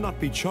club cannot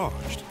be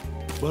charged,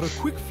 but a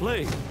quick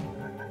flame,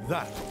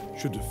 that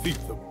should defeat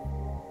them.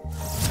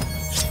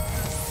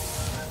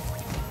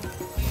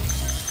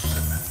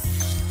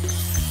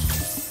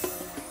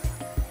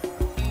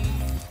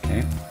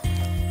 Okay.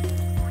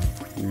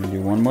 I'm gonna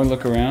do one more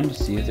look around to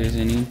see if there's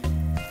any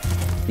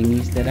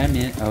thingies that I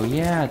missed. Oh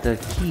yeah, the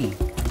key.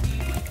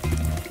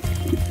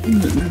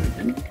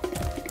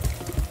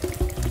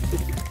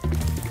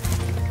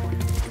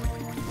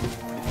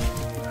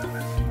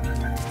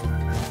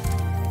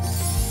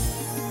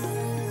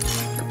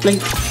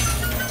 Blink.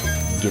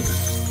 Give it.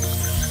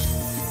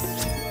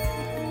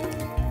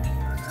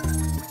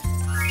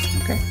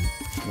 Okay,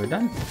 we're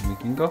done. We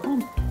can go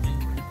home.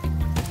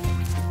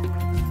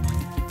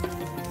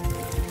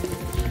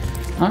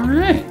 All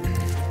right.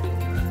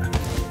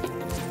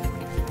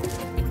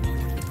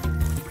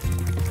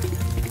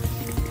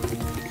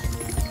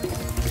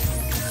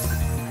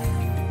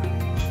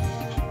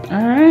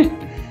 All right.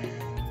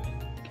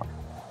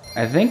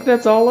 I think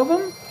that's all of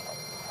them.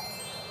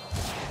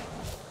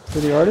 For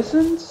the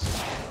artisans?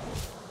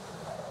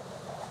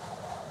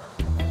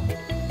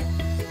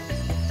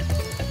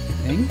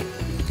 I think.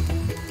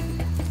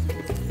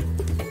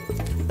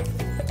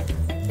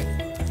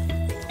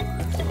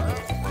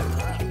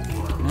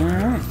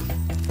 Alright.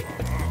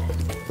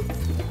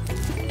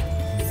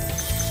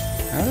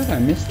 How did I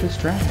miss this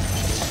track?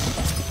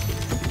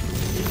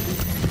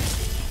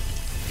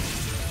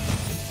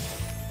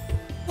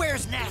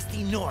 Where's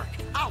Nasty Nork?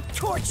 I'll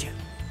torch him.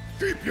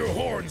 Keep your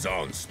horns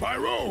on,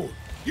 Spyro.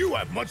 You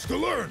have much to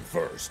learn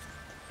first.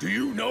 Do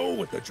you know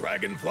what the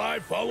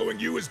dragonfly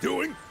following you is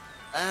doing?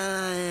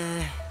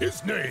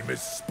 His name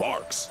is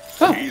Sparks.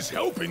 Oh. He's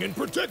helping and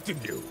protecting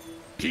you.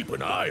 Keep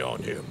an eye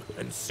on him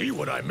and see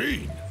what I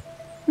mean.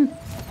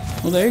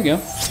 Well, there you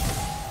go.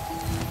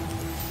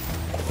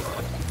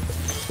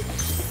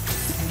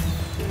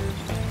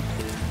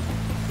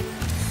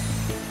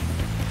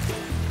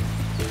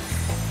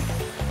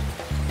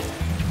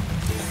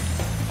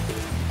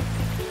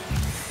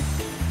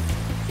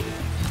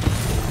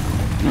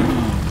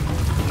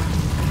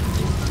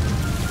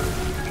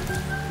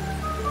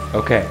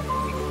 Okay.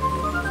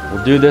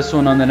 We'll do this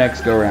one on the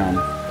next go round.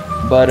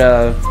 But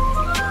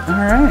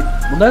alright.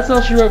 Well, that's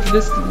all she wrote for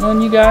this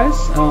one, you guys.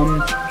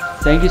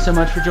 Thank you so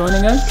much for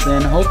joining us,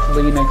 and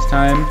hopefully next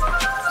time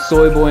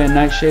Soy Boy and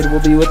Nightshade will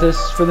be with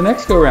us for the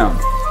next go round.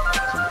 So,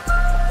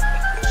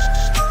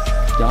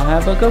 y'all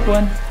have a good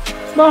one.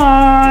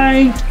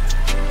 Bye!